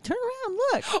heckling you, like, turn around,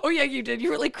 look. Oh yeah, you did.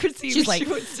 You were like, Chrissy, she's like, she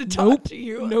wants to talk to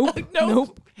you.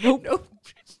 Nope. I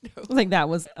was like, that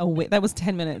was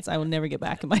 10 minutes I will never get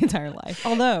back in my entire life.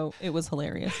 Although it was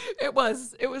hilarious. It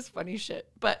was funny shit.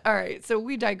 But all right, so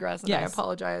we digress, and yes. I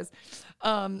apologize.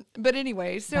 But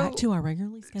anyway, so back to our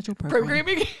regularly scheduled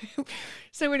programming.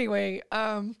 So anyway,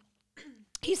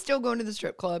 he's still going to the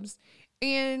strip clubs.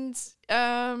 And,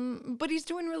 but he's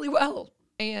doing really well.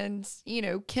 And,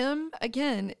 Kim,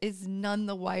 again, is none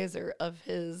the wiser of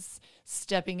his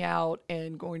stepping out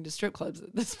and going to strip clubs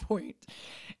at this point.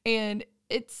 And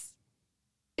it's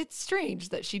strange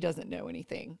that she doesn't know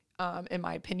anything. In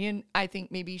my opinion, I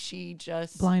think maybe she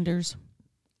just blinders.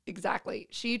 Exactly.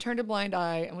 She turned a blind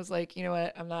eye and was like, you know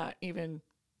what? I'm not even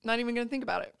going to think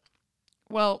about it.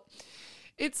 Well,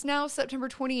 it's now September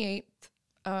 28th,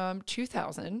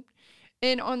 2000.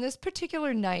 And on this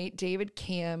particular night, David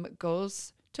Camm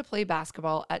goes to play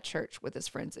basketball at church with his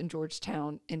friends in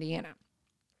Georgetown, Indiana.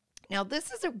 Now,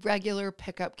 this is a regular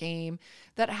pickup game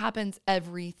that happens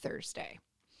every Thursday.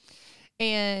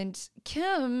 And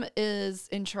Kim is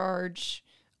in charge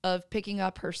of picking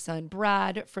up her son,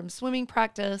 Brad, from swimming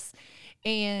practice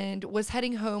and was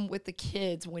heading home with the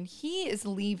kids when he is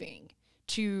leaving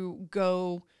to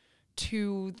go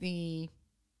to the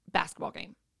basketball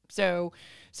game. So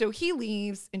he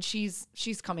leaves and she's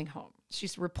coming home.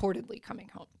 She's reportedly coming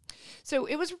home. So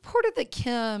it was reported that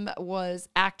Kim was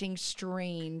acting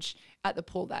strange at the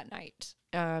pool that night.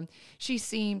 She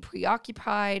seemed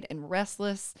preoccupied and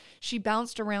restless. She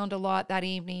bounced around a lot that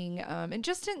evening and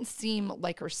just didn't seem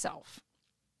like herself.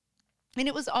 And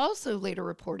it was also later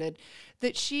reported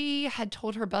that she had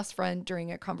told her best friend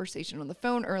during a conversation on the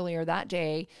phone earlier that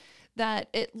day that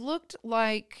it looked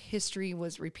like history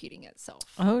was repeating itself.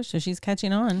 Oh, so she's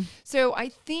catching on. So I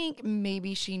think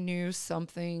maybe she knew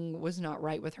something was not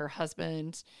right with her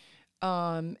husband.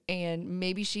 And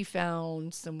maybe she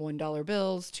found some $1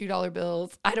 bills, $2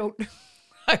 bills. I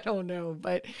don't know,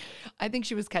 but I think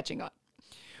she was catching on.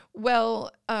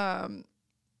 Well,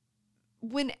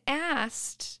 when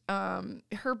asked,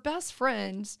 her best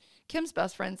friend, Kim's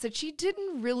best friend, said she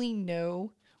didn't really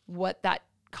know what that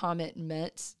comment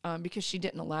meant because she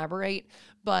didn't elaborate,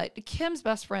 but Kim's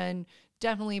best friend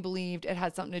definitely believed it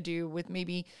had something to do with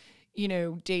maybe,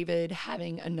 David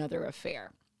having another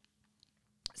affair.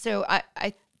 So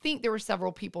I think there were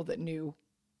several people that knew,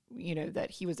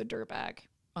 that he was a dirtbag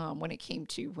when it came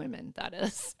to women, that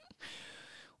is.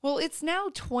 Well, it's now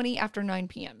 20 after 9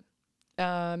 p.m.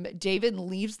 David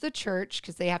leaves the church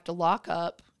because they have to lock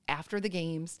up after the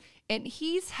games, and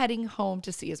he's heading home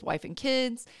to see his wife and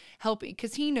kids, helping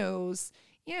because he knows,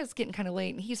 it's getting kind of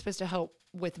late and he's supposed to help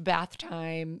with bath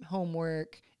time,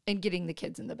 homework, and getting the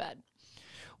kids in the bed.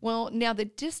 Well, now the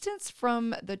distance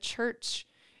from the church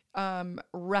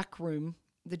rec room,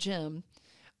 the gym,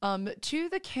 to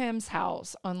the Kim's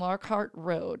house on Lockhart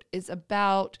Road is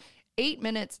about 8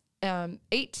 to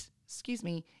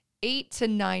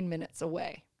 9 minutes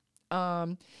away.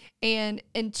 And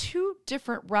in two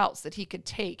different routes that he could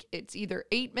take, it's either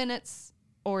 8 minutes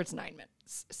or it's 9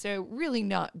 minutes. So really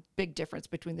not big difference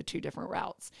between the two different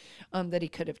routes that he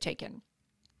could have taken.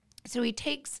 So he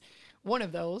takes one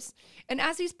of those, and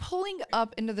as he's pulling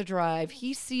up into the drive,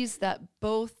 he sees that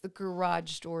both the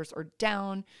garage doors are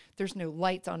down. There's no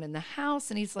lights on in the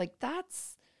house, and he's like,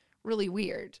 that's really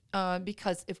weird,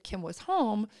 because if Kim was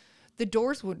home, the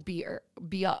doors would be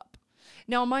up.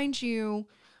 Now, mind you,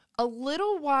 a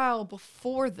little while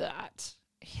before that,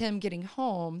 him getting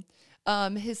home,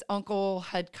 his uncle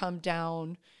had come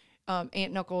down, aunt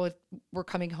and uncle were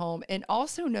coming home, and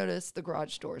also noticed the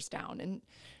garage doors down. And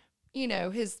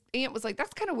his aunt was like,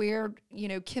 that's kind of weird.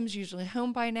 Kim's usually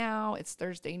home by now. It's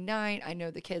Thursday night. I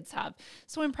know the kids have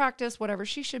swim practice, whatever.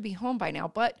 She should be home by now.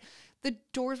 But the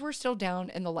doors were still down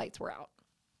and the lights were out.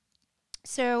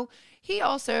 So he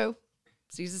also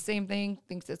sees the same thing,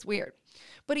 thinks it's weird.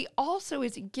 But he also,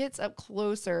 as he gets up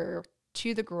closer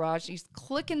to the garage, he's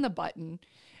clicking the button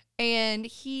and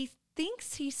he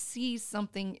thinks he sees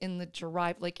something in the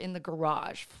drive, like in the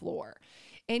garage floor.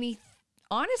 And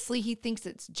honestly, he thinks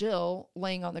it's Jill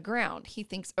laying on the ground. He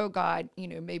thinks, oh God,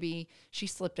 maybe she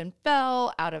slipped and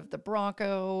fell out of the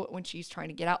Bronco when she's trying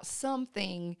to get out.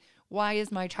 Something. Why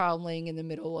is my child laying in the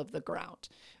middle of the ground,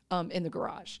 in the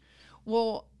garage?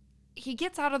 Well, he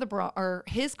gets out of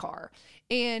his car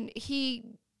and he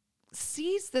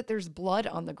sees that there's blood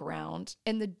on the ground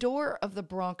and the door of the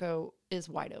Bronco is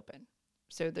wide open.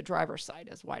 So the driver's side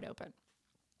is wide open.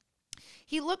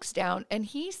 He looks down and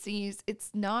he sees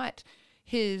it's not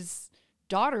his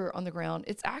daughter on the ground.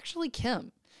 It's actually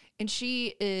Kim. And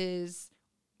she is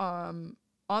on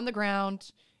the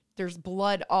ground. There's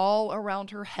blood all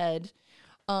around her head.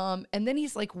 And then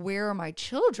he's like, where are my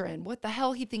children? What the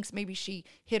hell? He thinks maybe she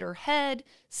hit her head.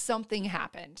 Something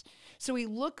happened. So he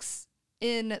looks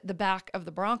in the back of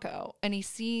the Bronco and he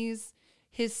sees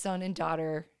his son and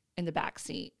daughter in the back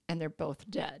seat and they're both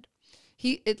dead.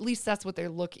 At least that's what they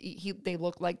look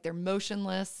like. They're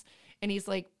motionless. And he's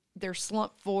like, they're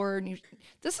slumped forward. And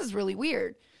this is really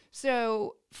weird.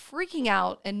 So freaking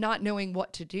out and not knowing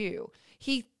what to do,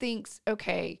 he thinks,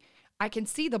 okay, I can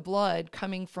see the blood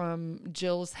coming from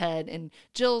Jill's head and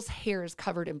Jill's hair is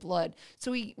covered in blood.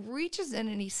 So he reaches in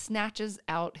and he snatches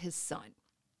out his son.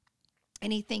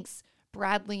 And he thinks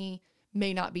Bradley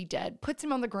may not be dead, puts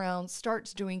him on the ground,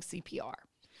 starts doing CPR.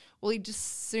 Well, he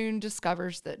just soon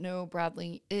discovers that no,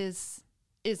 Bradley is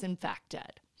in fact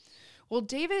dead. Well,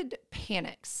 David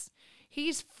panics.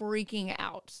 He's freaking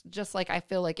out, just like I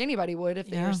feel like anybody would if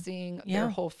they were seeing their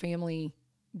whole family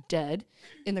dead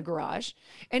in the garage.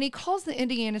 And he calls the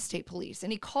Indiana State Police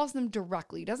and he calls them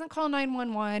directly. He doesn't call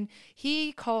 911.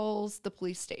 He calls the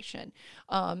police station.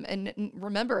 And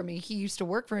remember, he used to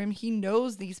work for him. He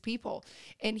knows these people.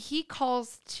 And he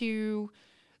calls to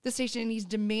the station and he's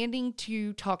demanding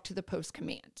to talk to the post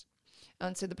command.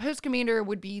 And so the post commander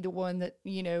would be the one that,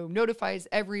 notifies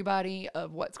everybody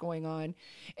of what's going on.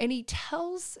 And he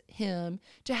tells him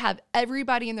to have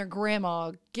everybody and their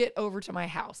grandma get over to my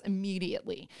house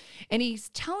immediately. And he's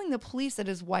telling the police that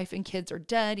his wife and kids are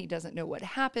dead. He doesn't know what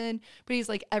happened, but he's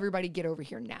like, everybody get over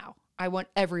here now. I want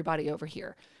everybody over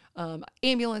here.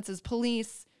 Ambulances,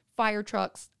 police, fire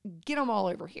trucks, get them all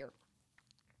over here.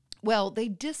 Well, they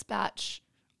dispatch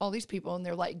all these people and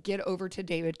they're like, get over to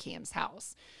David Cam's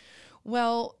house.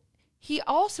 Well, he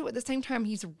also, at the same time,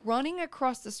 he's running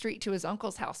across the street to his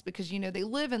uncle's house because, they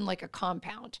live in like a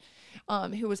compound,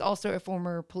 who was also a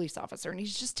former police officer. And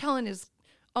he's just telling his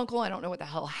uncle, I don't know what the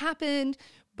hell happened,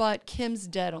 but Kim's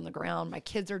dead on the ground. My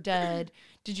kids are dead.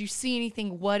 Did you see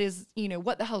anything? What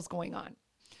the hell's going on?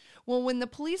 Well, when the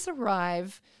police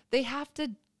arrive, they have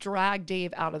to drag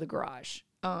Dave out of the garage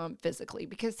physically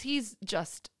because he's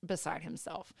just beside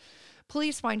himself.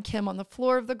 Police find Kim on the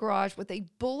floor of the garage with a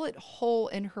bullet hole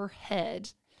in her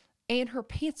head and her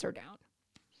pants are down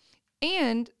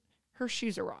and her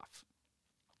shoes are off.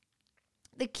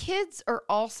 The kids are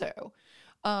also,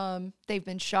 they've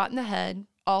been shot in the head,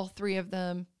 all three of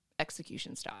them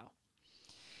execution style.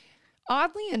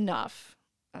 Oddly enough,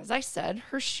 as I said,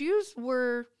 her shoes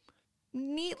were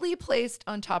neatly placed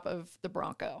on top of the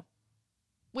Bronco,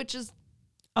 which is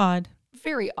odd.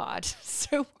 Very odd.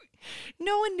 So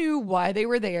no one knew why they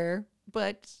were there,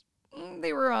 but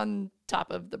they were on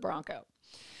top of the Bronco.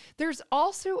 There's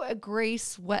also a gray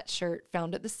sweatshirt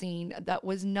found at the scene that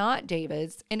was not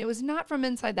David's, and it was not from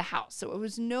inside the house. So it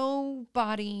was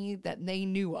nobody that they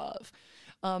knew of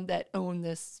that owned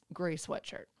this gray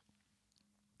sweatshirt.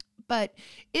 But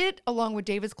it, along with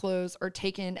David's clothes, are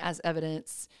taken as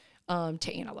evidence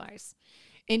to analyze.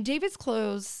 And David's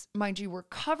clothes, mind you, were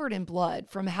covered in blood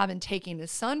from having taken his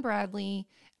son Bradley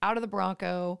out of the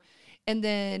Bronco, and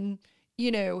then,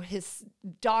 you know, his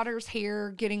daughter's hair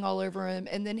getting all over him,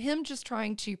 and then him just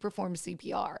trying to perform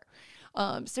CPR.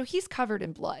 So he's covered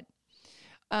in blood.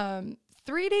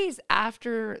 3 days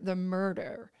after the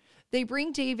murder, they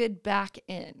bring David back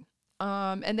in,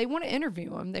 and they want to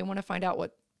interview him. They want to find out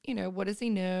what does he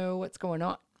know, what's going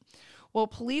on. Well,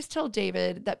 police tell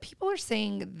David that people are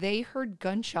saying they heard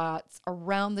gunshots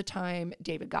around the time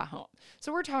David got home.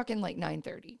 So we're talking like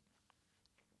 9:30.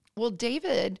 Well,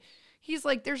 David, he's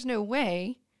like, there's no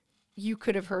way you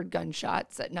could have heard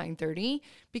gunshots at 9:30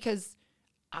 because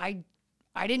I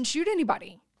didn't shoot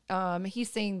anybody. He's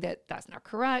saying that that's not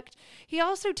correct. He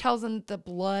also tells them the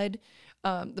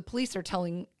police are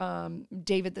telling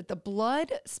David that the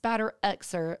blood spatter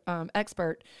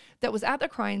expert that was at the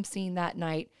crime scene that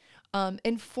night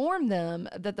informed them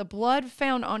that the blood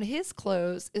found on his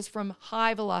clothes is from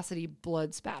high velocity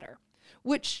blood spatter,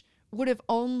 which would have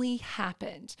only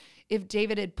happened if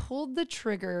David had pulled the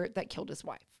trigger that killed his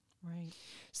wife. Right.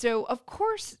 So, of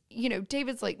course,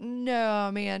 David's like,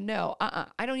 no, man, no,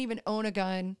 I don't even own a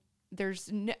gun.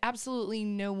 There's absolutely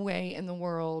no way in the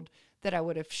world that I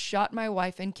would have shot my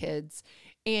wife and kids.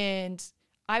 And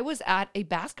I was at a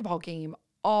basketball game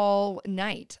all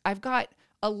night. I've got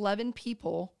 11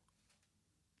 people,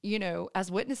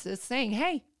 as witnesses saying,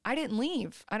 hey, I didn't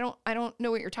leave. I don't know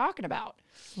what you're talking about.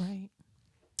 Right.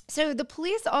 So the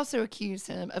police also accused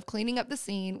him of cleaning up the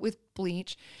scene with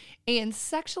bleach and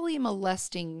sexually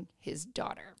molesting his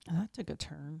daughter. Oh, that took a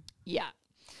turn. Yeah.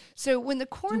 So when the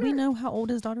coroner... Do we know how old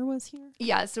his daughter was here?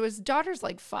 Yeah, so his daughter's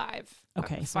like 5.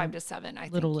 Okay. 5 to 7, I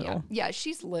think. Little. Yeah,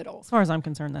 she's little. As far as I'm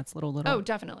concerned, that's little. Oh,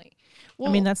 definitely. Well,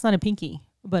 I mean, that's not a pinky,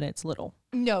 but it's little.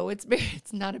 No, it's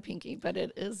not a pinky, but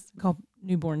it is. Called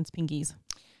newborns pinkies.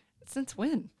 Since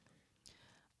when?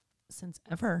 Since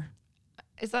ever.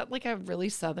 Is that like a really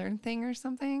Southern thing or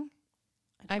something?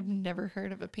 I've never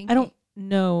heard of a pinky. I don't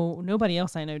know. Nobody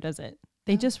else I know does it.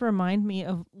 They just remind me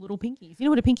of little pinkies. You know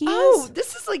what a pinky is? Oh,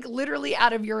 this is like literally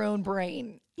out of your own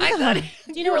brain. Yeah.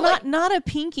 Do you know what? Not a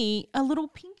pinky, a little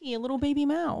pinky, a little baby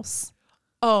mouse.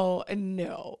 Oh,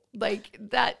 no. Like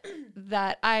that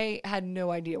I had no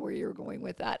idea where you were going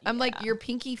with that. I'm like, your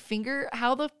pinky finger?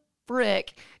 How the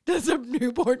frick does a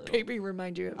newborn baby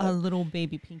remind you of a little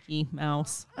baby pinky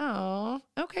mouse? Oh,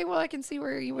 okay. Well, I can see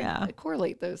where you would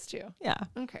correlate those two. Yeah.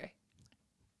 Okay.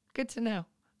 Good to know.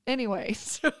 Anyway,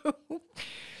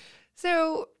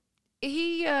 so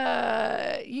he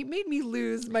made me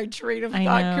lose my train of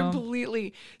thought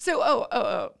completely.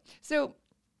 So, So,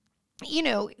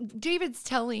 David's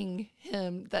telling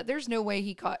him that there's no way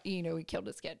he killed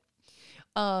his kid.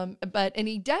 And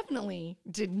he definitely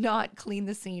did not clean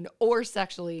the scene or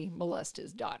sexually molest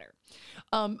his daughter.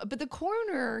 But the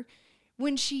coroner,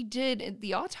 when she did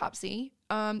the autopsy,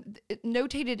 it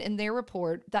notated in their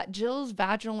report that Jill's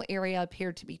vaginal area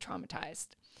appeared to be traumatized,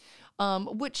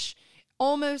 which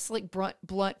almost like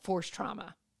blunt force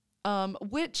trauma,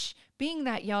 which being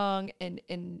that young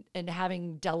and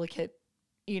having delicate,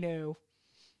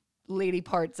 lady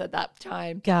parts at that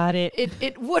time. Got it.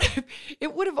 It would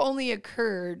have only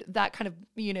occurred, that kind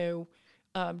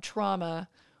of, trauma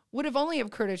would have only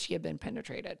occurred if she had been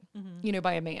penetrated,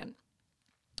 by a man.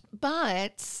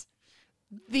 But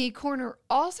the coroner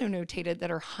also notated that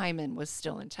her hymen was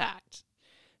still intact.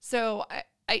 So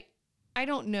I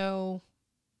don't know.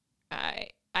 I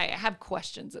have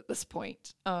questions at this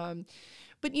point.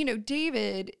 But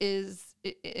David is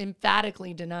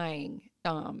emphatically denying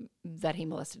that he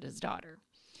molested his daughter.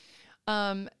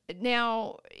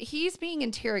 Now he's being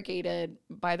interrogated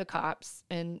by the cops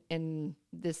in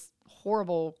this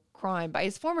horrible crime by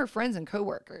his former friends and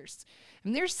coworkers.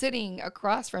 And they're sitting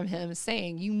across from him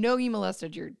saying, you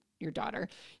molested your daughter,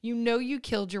 you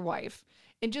killed your wife,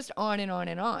 and just on and on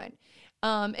and on.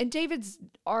 And David's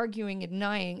arguing and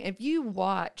denying. If you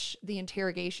watch the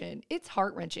interrogation, it's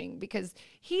heart-wrenching because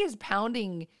he is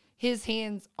pounding his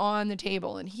hands on the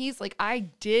table and he's like, I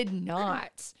did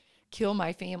not kill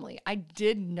my family. I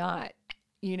did not,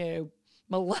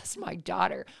 molest my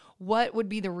daughter. What would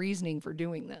be the reasoning for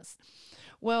doing this?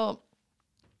 Well,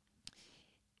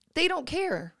 they don't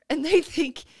care. And they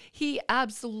think he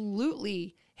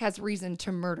absolutely has reason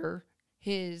to murder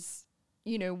his,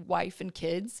 wife and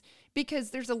kids because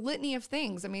there's a litany of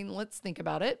things. I mean, let's think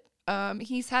about it.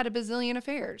 he's had a bazillion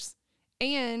affairs.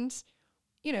 And,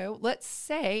 let's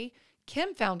say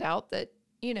Kim found out that,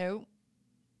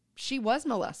 she was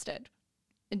molested.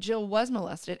 And Jill was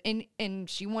molested, and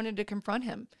she wanted to confront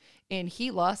him, and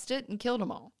he lost it and killed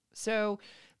them all. So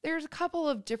there's a couple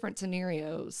of different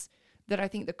scenarios that I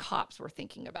think the cops were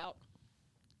thinking about.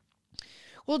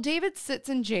 Well, David sits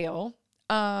in jail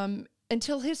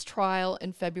until his trial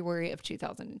in February of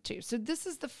 2002. So this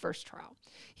is the first trial.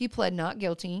 He pled not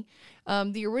guilty.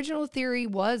 The original theory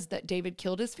was that David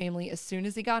killed his family as soon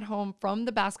as he got home from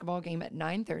the basketball game at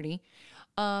 9:30.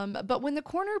 But when the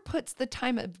coroner puts the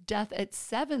time of death at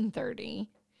 7:30,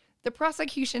 the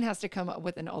prosecution has to come up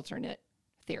with an alternate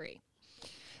theory.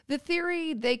 The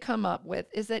theory they come up with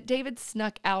is that David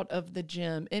snuck out of the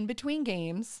gym in between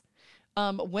games,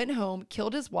 went home,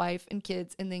 killed his wife and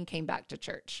kids, and then came back to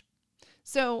church.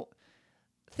 So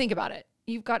think about it.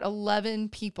 You've got 11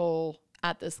 people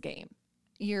at this game.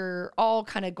 You're all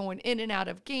kind of going in and out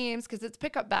of games because it's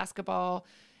pickup basketball.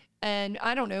 And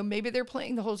I don't know, maybe they're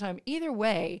playing the whole time. Either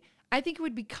way, I think it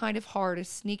would be kind of hard to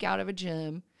sneak out of a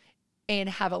gym and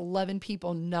have 11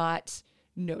 people not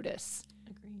notice.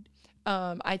 Agreed.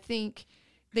 I think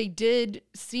they did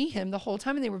see him the whole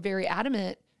time, and they were very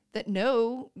adamant that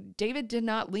no, David did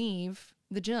not leave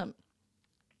the gym.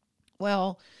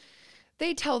 Well,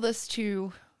 they tell this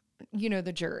to,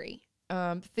 the jury,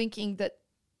 thinking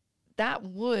that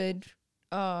would,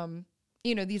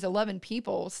 these 11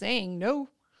 people saying, no,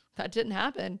 that didn't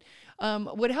happen,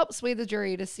 would help sway the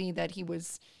jury to see that he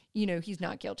was, he's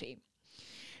not guilty.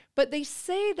 But they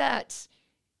say that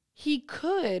he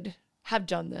could have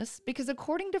done this because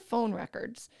according to phone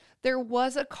records, there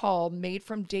was a call made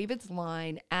from David's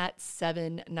line at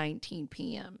 7:19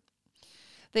 p.m.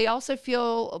 They also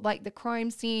feel like the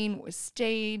crime scene was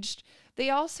staged. They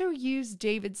also used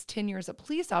David's tenure as a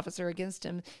police officer against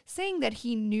him, saying that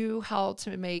he knew how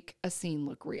to make a scene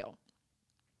look real.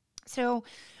 So,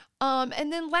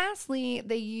 and then lastly,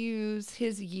 they use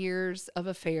his years of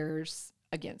affairs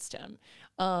against him,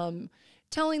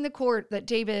 telling the court that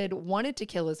David wanted to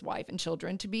kill his wife and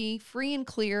children to be free and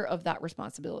clear of that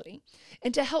responsibility.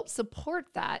 And to help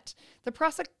support that, the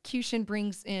prosecution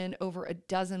brings in over a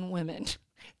dozen women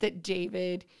that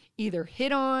David either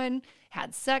hit on,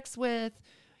 had sex with,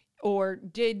 or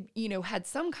had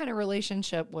some kind of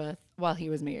relationship with while he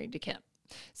was married to Kim.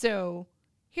 So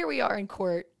here we are in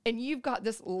court, and you've got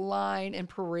this line and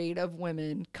parade of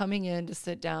women coming in to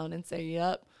sit down and say,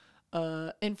 yep,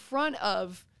 in front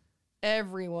of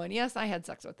everyone. Yes, I had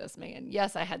sex with this man.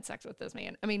 Yes, I had sex with this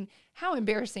man. I mean, how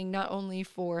embarrassing, not only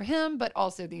for him, but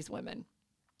also these women.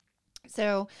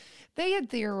 So they had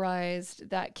theorized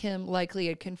that Kim likely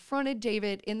had confronted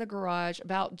David in the garage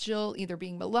about Jill either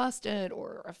being molested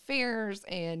or affairs,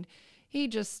 and he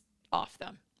just offed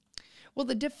them. Well,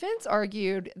 the defense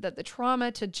argued that the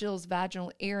trauma to Jill's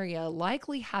vaginal area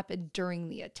likely happened during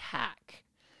the attack,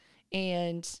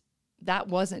 and that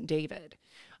wasn't David.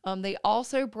 They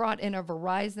also brought in a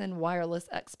Verizon wireless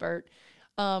expert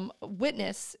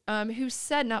witness who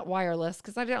said not wireless,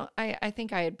 because I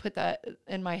think I had put that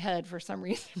in my head for some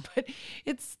reason, but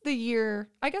it's the year,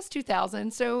 I guess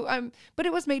 2000. So, but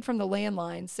it was made from the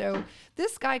landline. So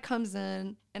this guy comes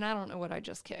in, and I don't know what I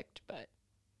just kicked, but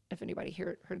if anybody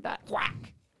heard that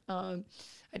whack,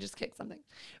 I just kicked something.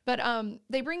 But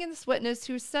they bring in this witness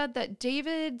who said that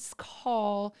David's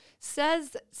call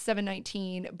says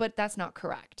 7:19, but that's not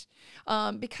correct.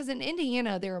 Because in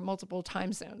Indiana, there are multiple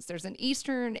time zones. There's an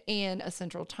Eastern and a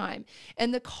Central time.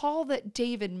 And the call that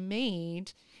David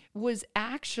made was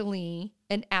actually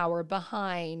an hour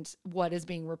behind what is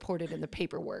being reported in the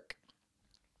paperwork.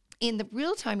 And the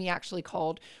real time he actually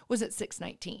called was at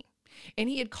 6:19. And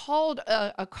he had called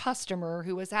a customer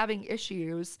who was having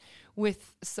issues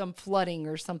with some flooding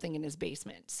or something in his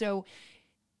basement. So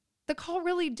the call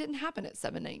really didn't happen at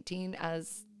 7:19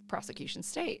 as prosecution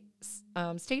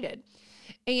stated.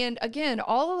 And again,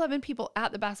 all 11 people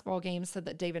at the basketball game said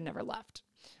that David never left.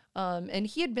 And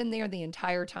he had been there the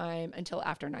entire time until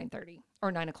after 9:30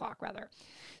 or 9 o'clock rather.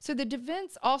 So the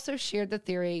defense also shared the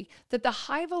theory that the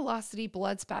high velocity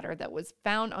blood spatter that was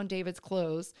found on David's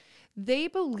clothes, they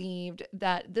believed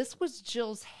that this was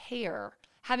Jill's hair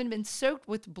having been soaked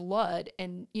with blood,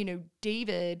 and,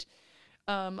 David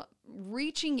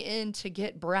reaching in to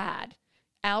get Brad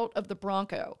out of the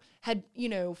Bronco had,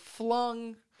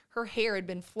 flung, her hair had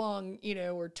been flung,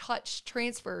 or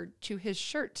transferred to his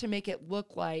shirt to make it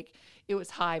look like it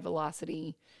was high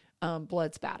velocity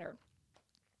blood spatter.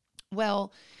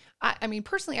 Well, I mean,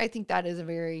 personally, I think that is a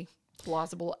very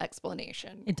plausible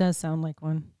explanation. It does sound like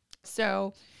one.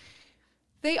 So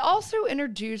They also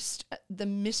introduced the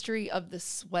mystery of the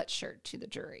sweatshirt to the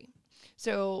jury.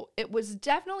 So it was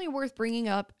definitely worth bringing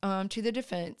up to the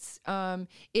defense.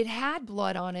 It had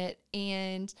blood on it,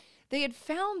 and they had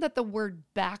found that the word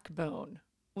backbone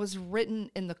was written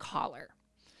in the collar.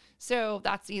 So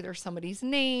that's either somebody's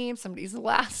name, somebody's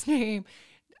last name.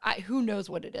 Who knows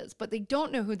what it is, but they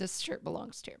don't know who this shirt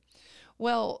belongs to.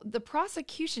 Well, the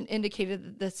prosecution indicated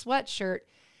that the sweatshirt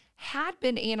had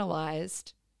been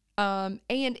analyzed, and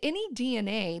any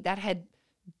DNA that had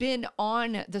been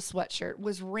on the sweatshirt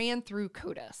was ran through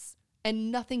CODIS,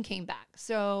 and nothing came back.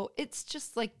 So it's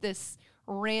just like this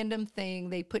random thing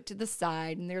they put to the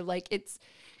side, and they're like, it's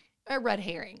a red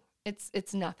herring.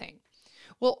 It's nothing.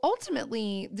 Well,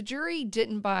 ultimately, the jury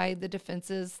didn't buy the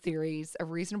defense's theories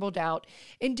of reasonable doubt,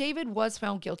 and David was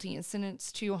found guilty and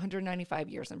sentenced to 195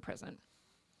 years in prison.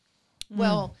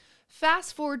 Well,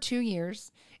 fast forward 2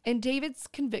 years, and David's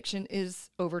conviction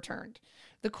is overturned.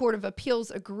 The Court of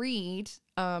Appeals agreed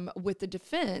with the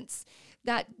defense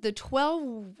that the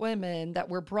 12 women that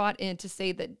were brought in to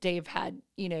say that Dave had,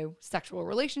 sexual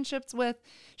relationships with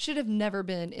should have never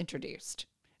been introduced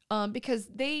because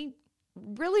they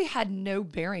really had no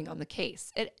bearing on the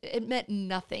case. It meant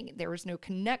nothing. There was no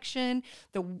connection.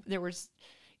 There was,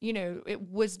 it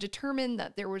was determined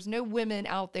that there was no women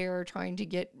out there trying to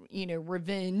get,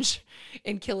 revenge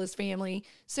and kill his family.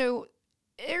 So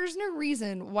there's no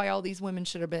reason why all these women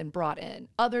should have been brought in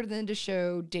other than to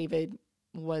show David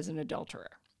was an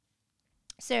adulterer.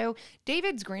 So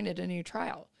David's granted a new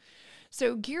trial.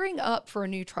 So gearing up for a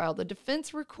new trial, the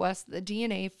defense requests the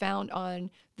DNA found on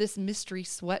this mystery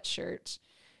sweatshirt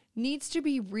needs to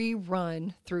be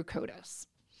rerun through CODIS.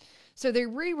 So they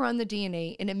rerun the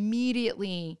DNA and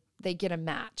immediately they get a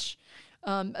match.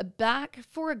 Back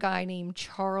for a guy named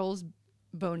Charles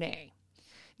Bonnet.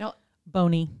 Now,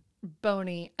 Boney.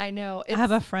 I know. I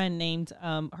have a friend named,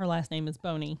 her last name is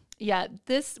Boney. Yeah,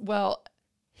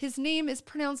 his name is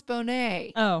pronounced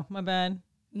Bonnet. Oh, my bad.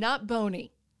 Not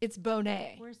Boney. It's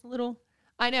Bonnet. Where's the little?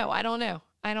 I know. I don't know.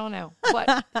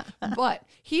 But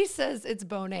he says it's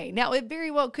Bonnet. Now, it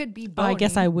very well could be Boney. I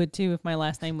guess I would too if my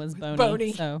last name was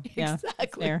Boney. So, yeah,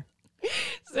 exactly. Fair.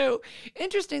 So,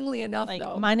 interestingly enough,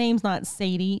 though. My name's not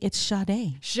Sadie, it's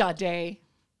Sade. Sade.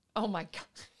 Oh, my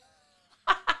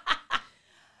God.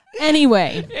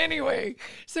 Anyway.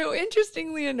 So,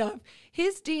 interestingly enough,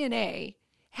 his DNA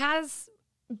has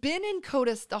been in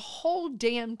CODIS the whole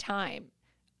damn time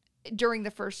during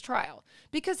the first trial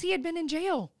because he had been in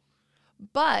jail.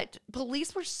 But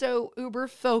police were so uber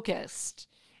focused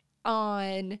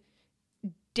on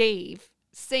Dave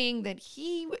saying that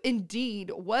he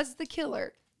indeed was the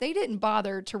killer, they didn't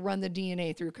bother to run the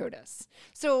DNA through CODIS.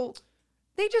 So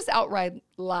they just outright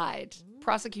lied.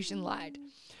 Prosecution lied.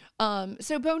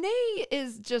 So Bonnet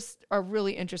is just a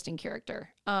really interesting character.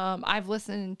 I've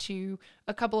listened to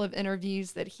a couple of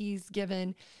interviews that he's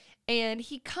given, and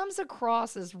he comes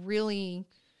across as really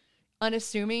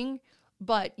unassuming,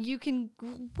 but you can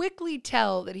quickly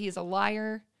tell that he's a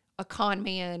liar, a con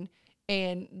man,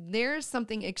 and there's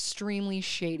something extremely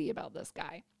shady about this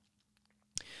guy.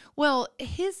 Well,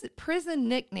 his prison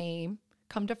nickname,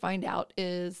 come to find out,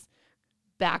 is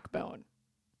Backbone,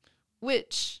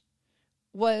 which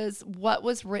was what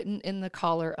was written in the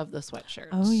collar of the sweatshirt.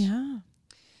 Oh, yeah.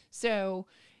 So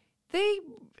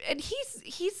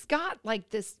he's got like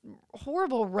this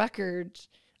horrible record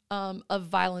of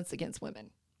violence against women.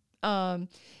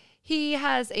 He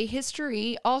has a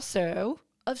history also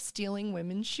of stealing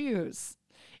women's shoes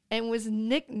and was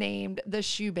nicknamed the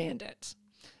Shoe Bandit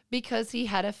because he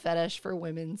had a fetish for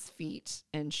women's feet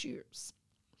and shoes.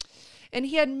 And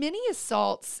he had many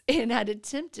assaults and had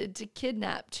attempted to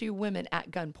kidnap 2 women at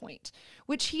gunpoint,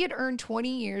 which he had earned 20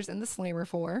 years in the slammer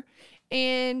for.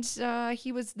 And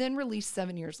he was then released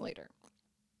 7 years later.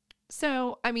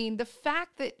 So, I mean, the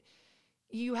fact that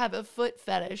you have a foot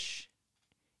fetish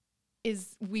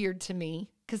is weird to me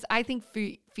because I think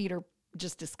feet are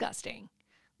just disgusting.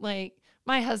 Like,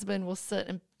 my husband will sit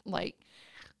and like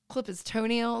clip his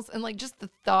toenails, and like just the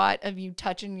thought of you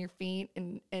touching your feet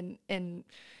and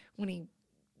when he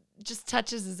just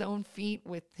touches his own feet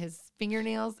with his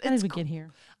fingernails. How did we get here?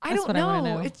 I don't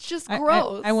know. It's just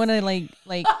gross. I want to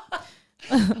like.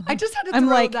 I just had to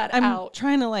throw that out.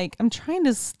 I'm trying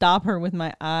to stop her with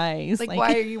my eyes. Like,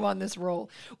 why are you on this roll?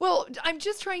 Well, I'm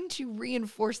just trying to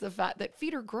reinforce the fact that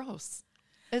feet are gross.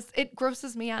 It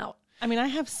grosses me out. I mean, I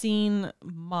have seen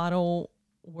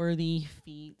model-worthy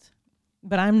feet,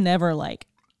 but I'm never like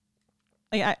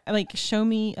show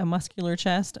me a muscular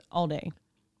chest all day.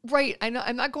 Right. I know.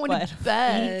 I'm not going to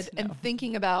bed and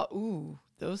thinking about, ooh,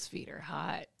 those feet are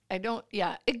hot. I don't,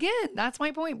 yeah. Again, that's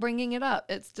my point, bringing it up.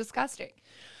 It's disgusting.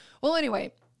 Well,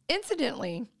 anyway,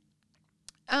 incidentally,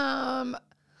 Bonet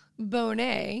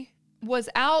was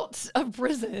out of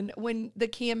prison when the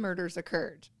Kim murders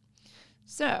occurred.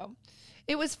 So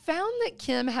it was found that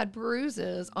Kim had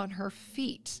bruises on her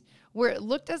feet where it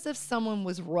looked as if someone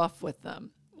was rough with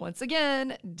them. Once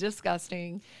again,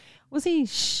 disgusting. Was he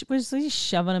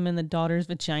shoving him in the daughter's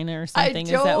vagina or something?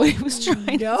 Is that what he was trying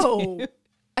to do?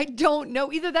 I don't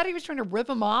know. Either that or he was trying to rip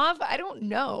him off. I don't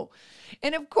know.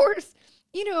 And of course,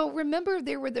 remember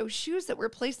there were those shoes that were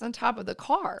placed on top of the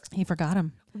car. He forgot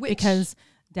them because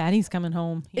Daddy's coming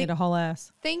home. He had a haul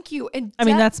ass. Thank you. And I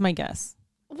mean, that's my guess.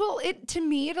 Well, to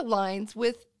me, it aligns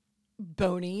with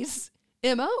Boney's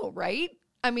MO, right?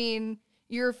 I mean,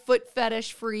 you're a foot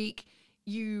fetish freak.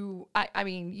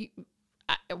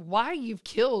 Why you've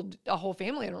killed a whole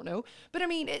family, I don't know. But I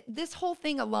mean, this whole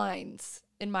thing aligns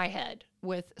in my head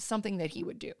with something that he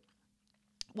would do.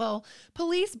 Well,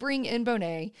 police bring in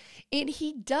Bonet, and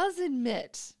he does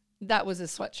admit that was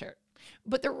his sweatshirt.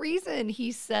 But the reason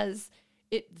he says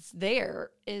it's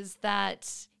there is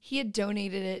that he had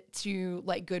donated it to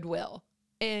like Goodwill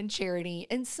and charity,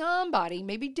 and somebody,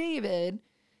 maybe David,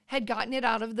 had gotten it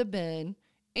out of the bin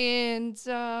and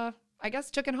I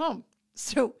guess took it home.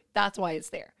 So that's why it's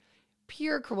there.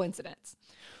 Pure coincidence.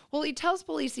 Well, he tells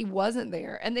police he wasn't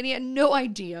there, and then he had no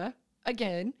idea,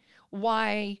 again,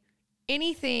 why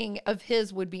anything of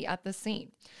his would be at the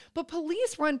scene. But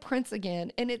police run prints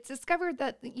again, and it's discovered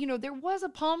that, there was a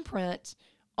palm print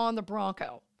on the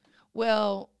Bronco.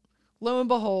 Well, lo and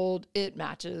behold, it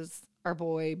matches our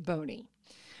boy Boney.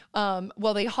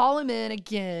 Well, they haul him in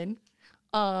again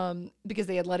because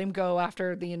they had let him go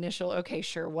after the initial, okay,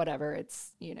 sure, whatever.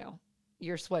 It's,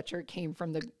 your sweatshirt came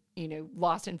from the,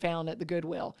 lost and found at the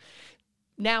Goodwill.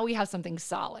 Now we have something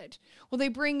solid. Well, they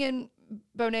bring in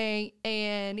Bonet,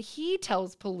 and he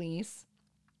tells police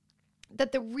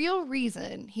that the real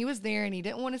reason he was there, and he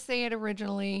didn't want to say it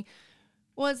originally,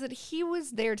 was that he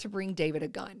was there to bring David a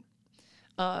gun.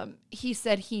 He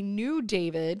said he knew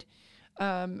David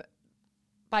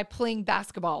by playing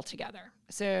basketball together.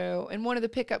 So in one of the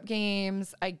pickup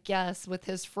games, I guess with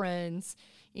his friends,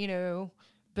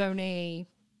 Bonet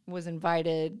was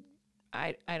invited.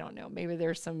 I don't know. Maybe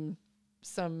there's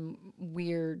some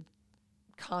weird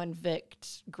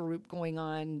convict group going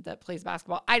on that plays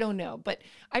basketball. I don't know. But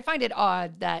I find it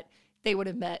odd that they would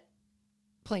have met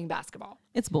playing basketball.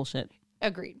 It's bullshit.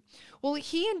 Agreed. Well,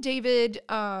 he and David,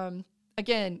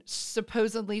 again,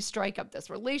 supposedly strike up this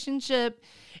relationship.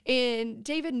 And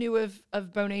David knew of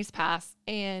Bonet's past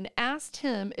and asked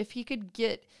him if he could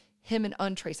get him an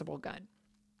untraceable gun.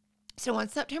 So on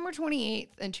September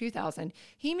 28th in 2000,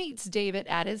 he meets David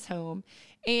at his home,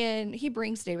 and he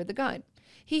brings David the gun.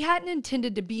 He hadn't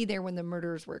intended to be there when the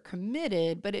murders were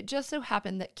committed, but it just so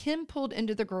happened that Kim pulled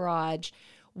into the garage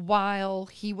while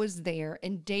he was there,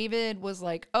 and David was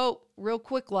like, oh, real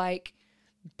quick, like,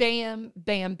 bam,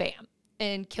 bam, bam,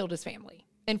 and killed his family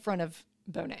in front of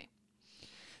Bonet.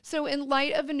 So in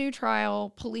light of a new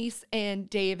trial, police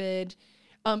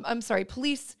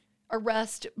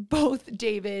arrest both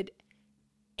David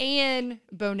and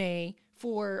Bonet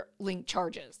for linked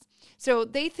charges. So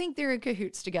they think they're in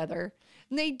cahoots together.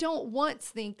 And they don't once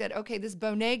think that, okay, this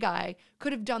Bonet guy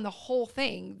could have done the whole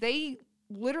thing. They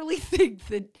literally think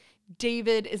that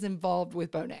David is involved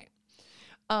with Bonet.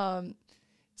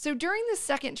 So during the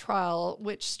second trial,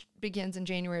 which begins in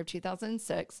January of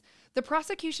 2006, the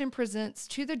prosecution presents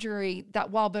to the jury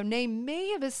that while Bonet may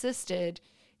have assisted,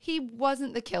 he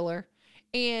wasn't the killer,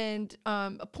 and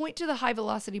point to the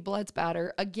high-velocity blood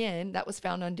spatter, again, that was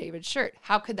found on David's shirt.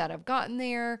 How could that have gotten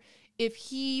there if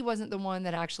he wasn't the one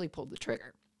that actually pulled the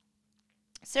trigger?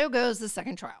 So goes the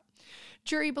second trial.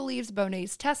 Jury believes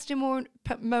Bonet's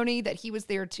testimony that he was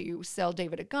there to sell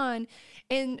David a gun,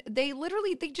 and they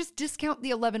just discount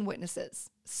the 11 witnesses,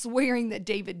 swearing that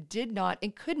David did not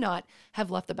and could not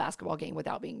have left the basketball game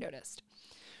without being noticed.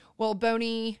 Well,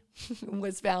 Boney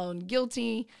was found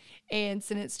guilty and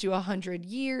sentenced to 100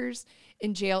 years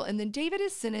in jail, and then David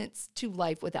is sentenced to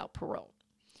life without parole.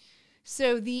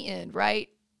 So the end, right?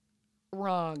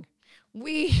 Wrong.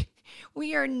 We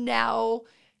are now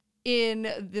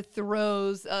in the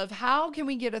throes of how can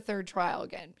we get a third trial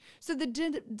again. So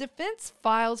the defense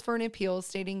files for an appeal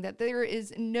stating that there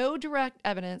is no direct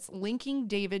evidence linking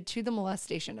David to the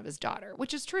molestation of his daughter,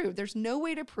 which is true. There's no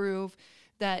way to prove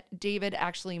that David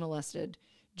actually molested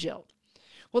Jill.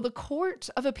 Well, the Court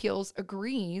of Appeals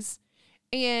agrees,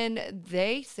 and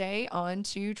they say on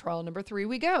to trial number 3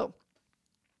 we go.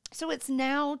 So it's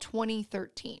now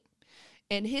 2013.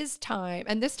 And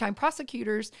this time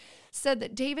prosecutors said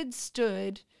that David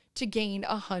stood to gain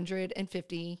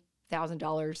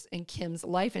 $150,000 in Kim's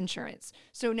life insurance.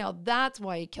 So now that's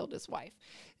why he killed his wife.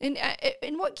 And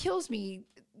what kills me,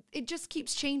 it just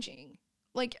keeps changing.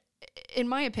 Like, in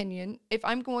my opinion, if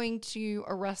I'm going to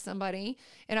arrest somebody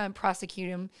and I'm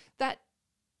prosecuting them, that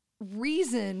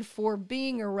reason for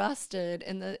being arrested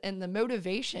and the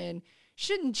motivation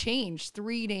shouldn't change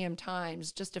 3 damn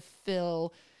times just to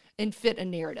fill and fit a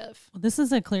narrative. Well, this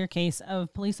is a clear case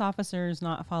of police officers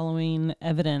not following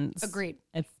evidence. Agreed.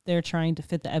 If they're trying to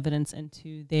fit the evidence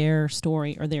into their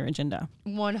story or their agenda.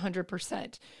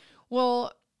 100%.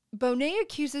 Well, Bonet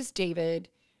accuses David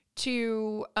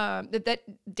that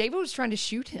David was trying to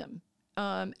shoot him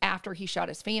after he shot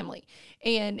his family.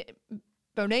 And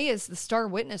Bonet is the star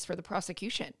witness for the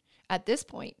prosecution at this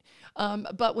point.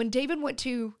 But when David went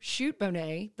to shoot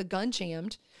Bonet, the gun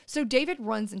jammed. So David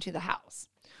runs into the house.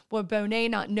 Well, Bonet,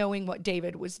 not knowing what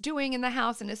David was doing in the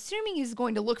house and assuming he's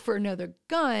going to look for another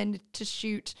gun to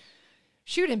shoot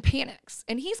him, panics.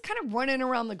 And he's kind of running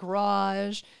around the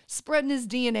garage, spreading his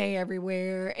DNA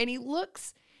everywhere. And he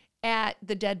looks at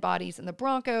the dead bodies in the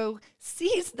Bronco,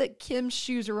 sees that Kim's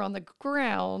shoes are on the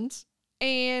ground,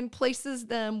 and places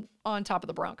them on top of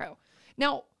the Bronco.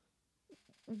 Now,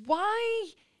 why?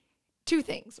 2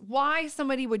 things. Why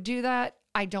somebody would do that,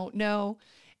 I don't know.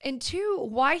 And 2,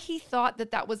 why he thought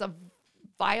that was a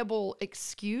viable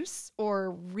excuse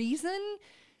or reason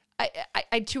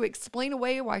to explain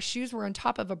away why shoes were on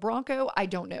top of a Bronco, I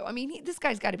don't know. I mean, this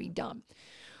guy's got to be dumb.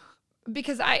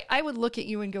 Because I would look at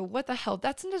you and go, what the hell?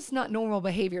 That's just not normal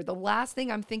behavior. The last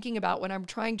thing I'm thinking about when I'm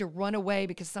trying to run away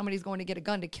because somebody's going to get a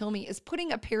gun to kill me is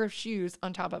putting a pair of shoes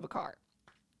on top of a car.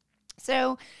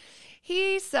 So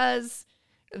he says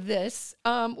this,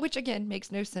 which again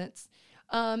makes no sense.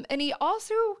 And he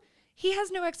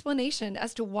has no explanation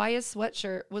as to why his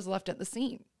sweatshirt was left at the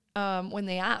scene when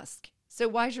they ask. So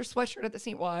why is your sweatshirt at the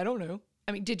scene? Well, I don't know.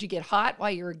 I mean, did you get hot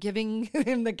while you were giving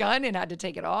him the gun and had to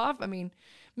take it off? I mean,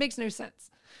 makes no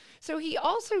sense. So he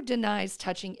also denies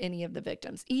touching any of the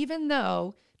victims, even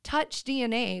though touch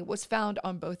DNA was found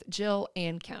on both Jill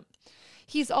and Kim.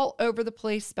 He's all over the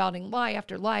place spouting lie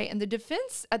after lie. And the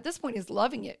defense at this point is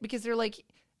loving it because they're like,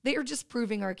 they are just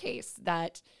proving our case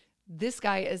that this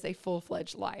guy is a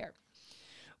full-fledged liar.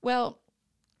 Well,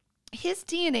 his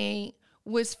DNA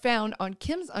was found on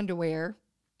Kim's underwear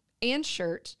and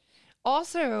shirt,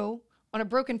 also on a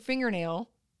broken fingernail,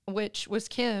 which was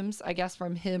Kim's, I guess,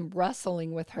 from him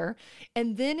wrestling with her,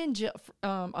 and then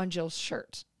on Jill's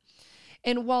shirt.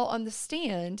 And while on the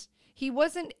stand, he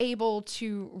wasn't able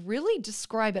to really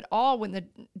describe it all when the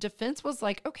defense was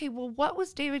like, okay, well, what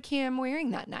was David Kim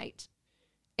wearing that night?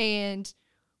 And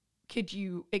could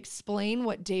you explain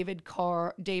what David's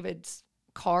car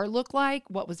looked like?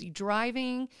 What was he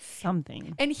driving?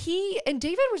 Something. And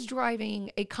David was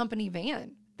driving a company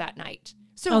van that night.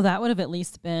 So that would have at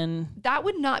least been. That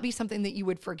would not be something that you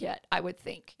would forget, I would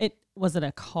think. Was it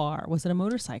a car? Was it a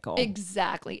motorcycle?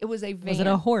 Exactly. It was a van. Was it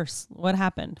a horse? What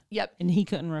happened? Yep. And he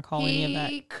couldn't recall any of that.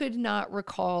 He could not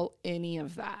recall any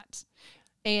of that.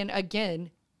 And again,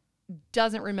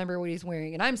 doesn't remember what he's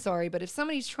wearing. And I'm sorry, but if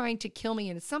somebody's trying to kill me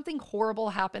and something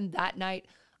horrible happened that night,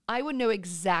 I would know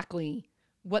exactly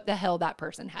what the hell that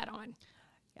person had on.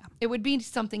 Yeah. It would be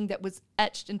something that was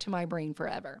etched into my brain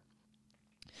forever.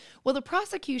 Well, the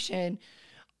prosecution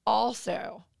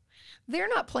also, they're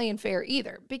not playing fair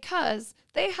either because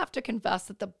they have to confess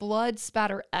that the blood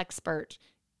spatter expert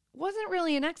wasn't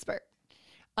really an expert.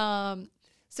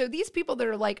 So these people that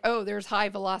are like, oh, there's high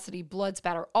velocity blood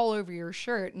spatter all over your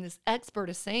shirt, and this expert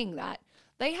is saying that,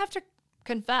 they have to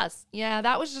confess, yeah,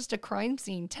 that was just a crime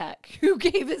scene tech who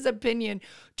gave his opinion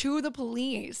to the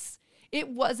police. It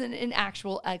wasn't an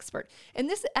actual expert. And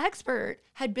this expert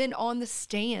had been on the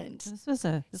stand. This was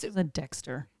a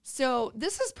Dexter. So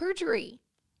this is perjury.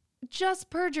 Just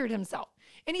perjured himself.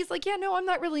 And he's like, yeah, no, I'm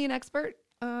not really an expert.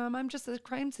 I'm just a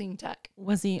crime scene tech.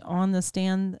 Was he on the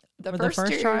stand for the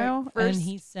first trial? And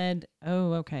he said,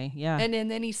 oh, okay, yeah.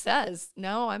 And then he says,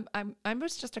 no, I'm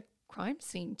just a crime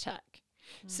scene tech.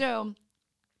 Mm-hmm. So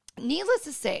needless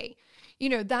to say,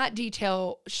 that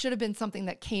detail should have been something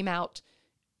that came out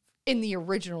in the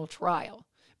original trial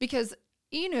because,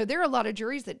 there are a lot of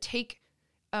juries that take,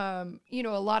 a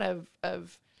lot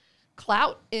of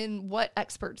clout in what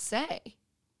experts say.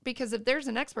 Because if there's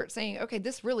an expert saying, okay,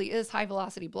 this really is high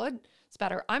velocity blood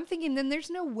spatter, I'm thinking then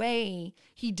there's no way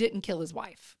he didn't kill his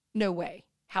wife. No way.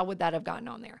 How would that have gotten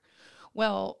on there?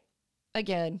 Well,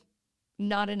 again,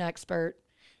 not an expert.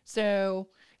 So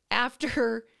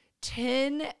after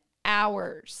 10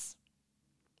 hours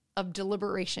of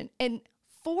deliberation and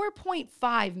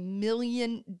 $4.5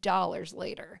 million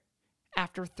later,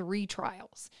 after 3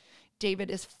 trials, David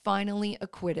is finally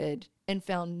acquitted and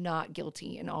found not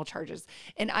guilty in all charges.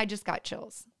 And I just got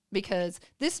chills because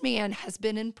this man has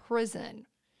been in prison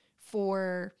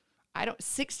for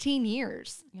 16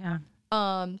 years. Yeah.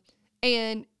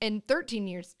 And 13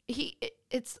 years.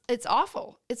 It's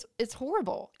awful. It's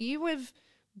horrible. You have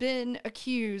been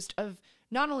accused of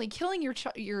not only killing your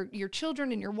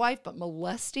children and your wife, but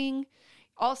molesting,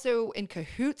 also in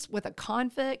cahoots with a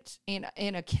convict and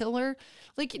a killer.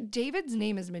 Like, David's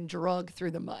name has been dragged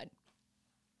through the mud.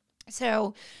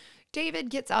 So David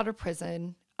gets out of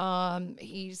prison.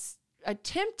 He's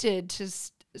attempted to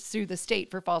sue the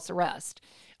state for false arrest,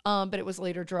 but it was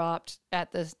later dropped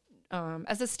as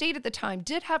the state at the time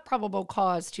did have probable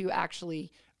cause to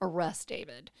actually arrest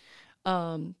David.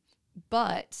 So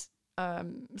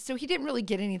he didn't really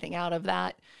get anything out of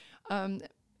that.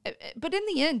 But in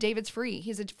the end, David's free.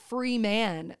 He's a free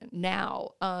man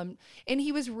now. And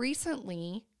he was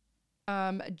recently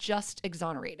just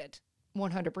exonerated,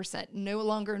 100%. No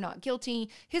longer not guilty.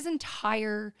 His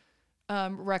entire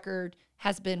record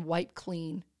has been wiped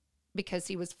clean because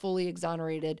he was fully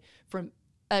exonerated from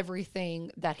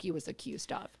everything that he was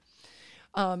accused of.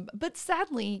 But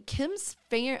sadly, Kim's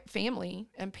family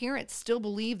and parents still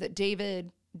believe that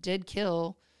David did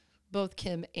kill both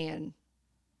Kim and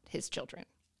his children.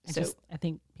 I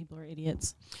think people are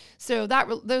idiots. So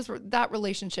that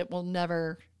relationship will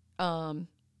never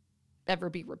ever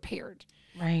be repaired.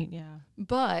 Right. Yeah.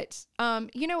 But and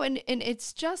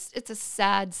it's a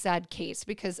sad case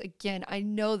because, again, I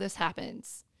know this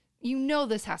happens.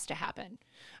 This has to happen.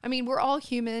 I mean, we're all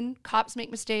human. Cops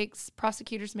make mistakes.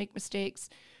 Prosecutors make mistakes.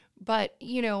 But,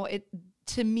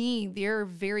 to me, there are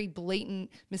very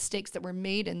blatant mistakes that were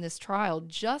made in this trial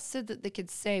just so that they could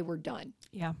say we're done.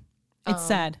 Yeah. It's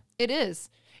sad. It is.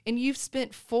 And you've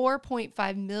spent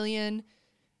 $4.5 million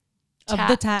of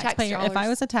the taxpayer. Tax if I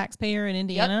was a taxpayer in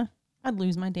Indiana, I'd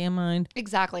lose my damn mind.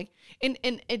 Exactly. And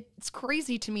it's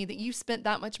crazy to me that you spent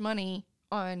that much money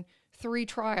on 3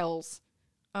 trials.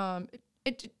 And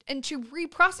to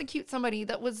re-prosecute somebody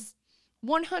that was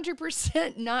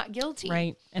 100% not guilty.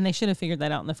 Right. And they should have figured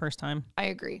that out in the first time. I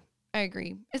agree.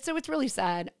 And so it's really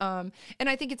sad. And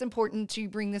I think it's important to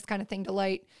bring this kind of thing to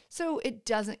light so it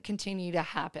doesn't continue to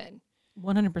happen.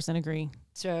 100% agree.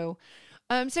 So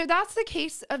that's the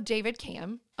case of David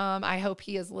Camm. I hope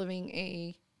he is living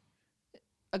a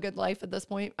good life at this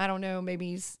point. I don't know. Maybe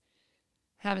he's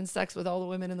having sex with all the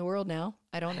women in the world now.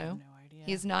 I don't know.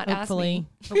 He's not hopefully,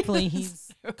 asked me. Hopefully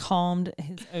he's calmed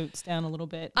his oats down a little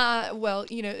bit. Well,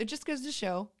 it just goes to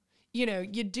show,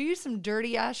 you do some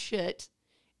dirty ass shit,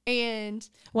 and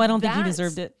I don't think he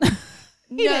deserved it.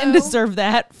 He didn't deserve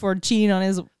that for cheating on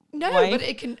his wife. But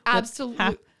it can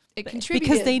absolutely it contributed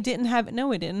because they didn't have it.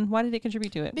 No, it didn't. Why did it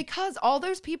contribute to it? Because all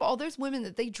those people, all those women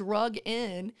that they drug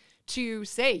in to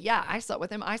say, yeah, I slept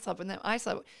with him, I slept with them,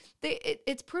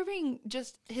 it's proving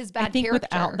just his bad character. I think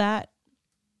without that.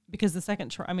 Because the second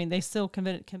trial, they still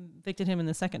convicted him in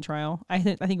the second trial. I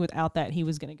think without that, he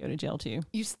was going to go to jail too.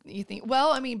 You think?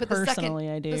 Well, but personally,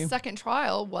 I do. The second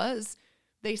trial was,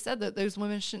 they said that those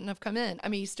women shouldn't have come in.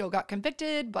 He still got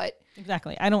convicted, but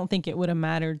exactly. I don't think it would have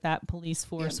mattered that police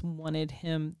force wanted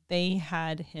him. They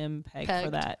had him pegged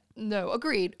for that. No,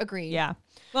 agreed. Yeah.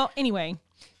 Well, anyway,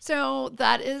 so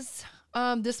that is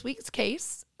this week's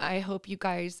case. I hope you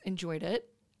guys enjoyed it.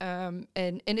 And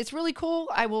it's really cool.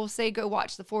 I will say, go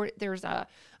watch there's I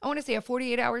want to say a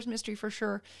 48 Hours Mystery for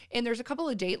sure. And there's a couple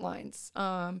of Datelines.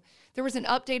 There was an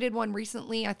updated one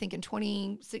recently, I think in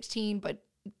 2016, but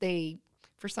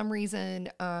for some reason,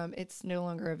 it's no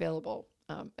longer available.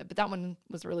 But that one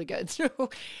was really good. So,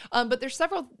 but there's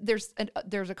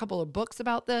a couple of books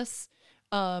about this.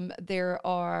 There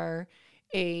are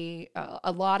a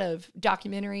lot of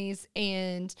documentaries,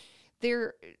 and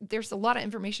there's a lot of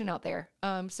information out there.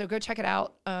 So go check it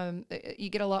out. You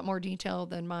get a lot more detail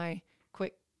than my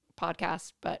quick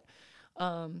podcast. But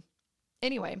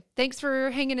anyway, thanks for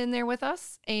hanging in there with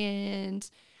us. And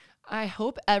I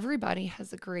hope everybody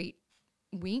has a great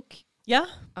week. Yeah.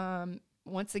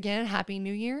 Once again, Happy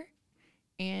New Year.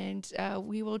 And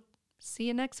we will see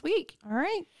you next week. All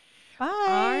right. Bye. All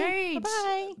right.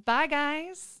 Bye. Bye,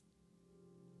 guys.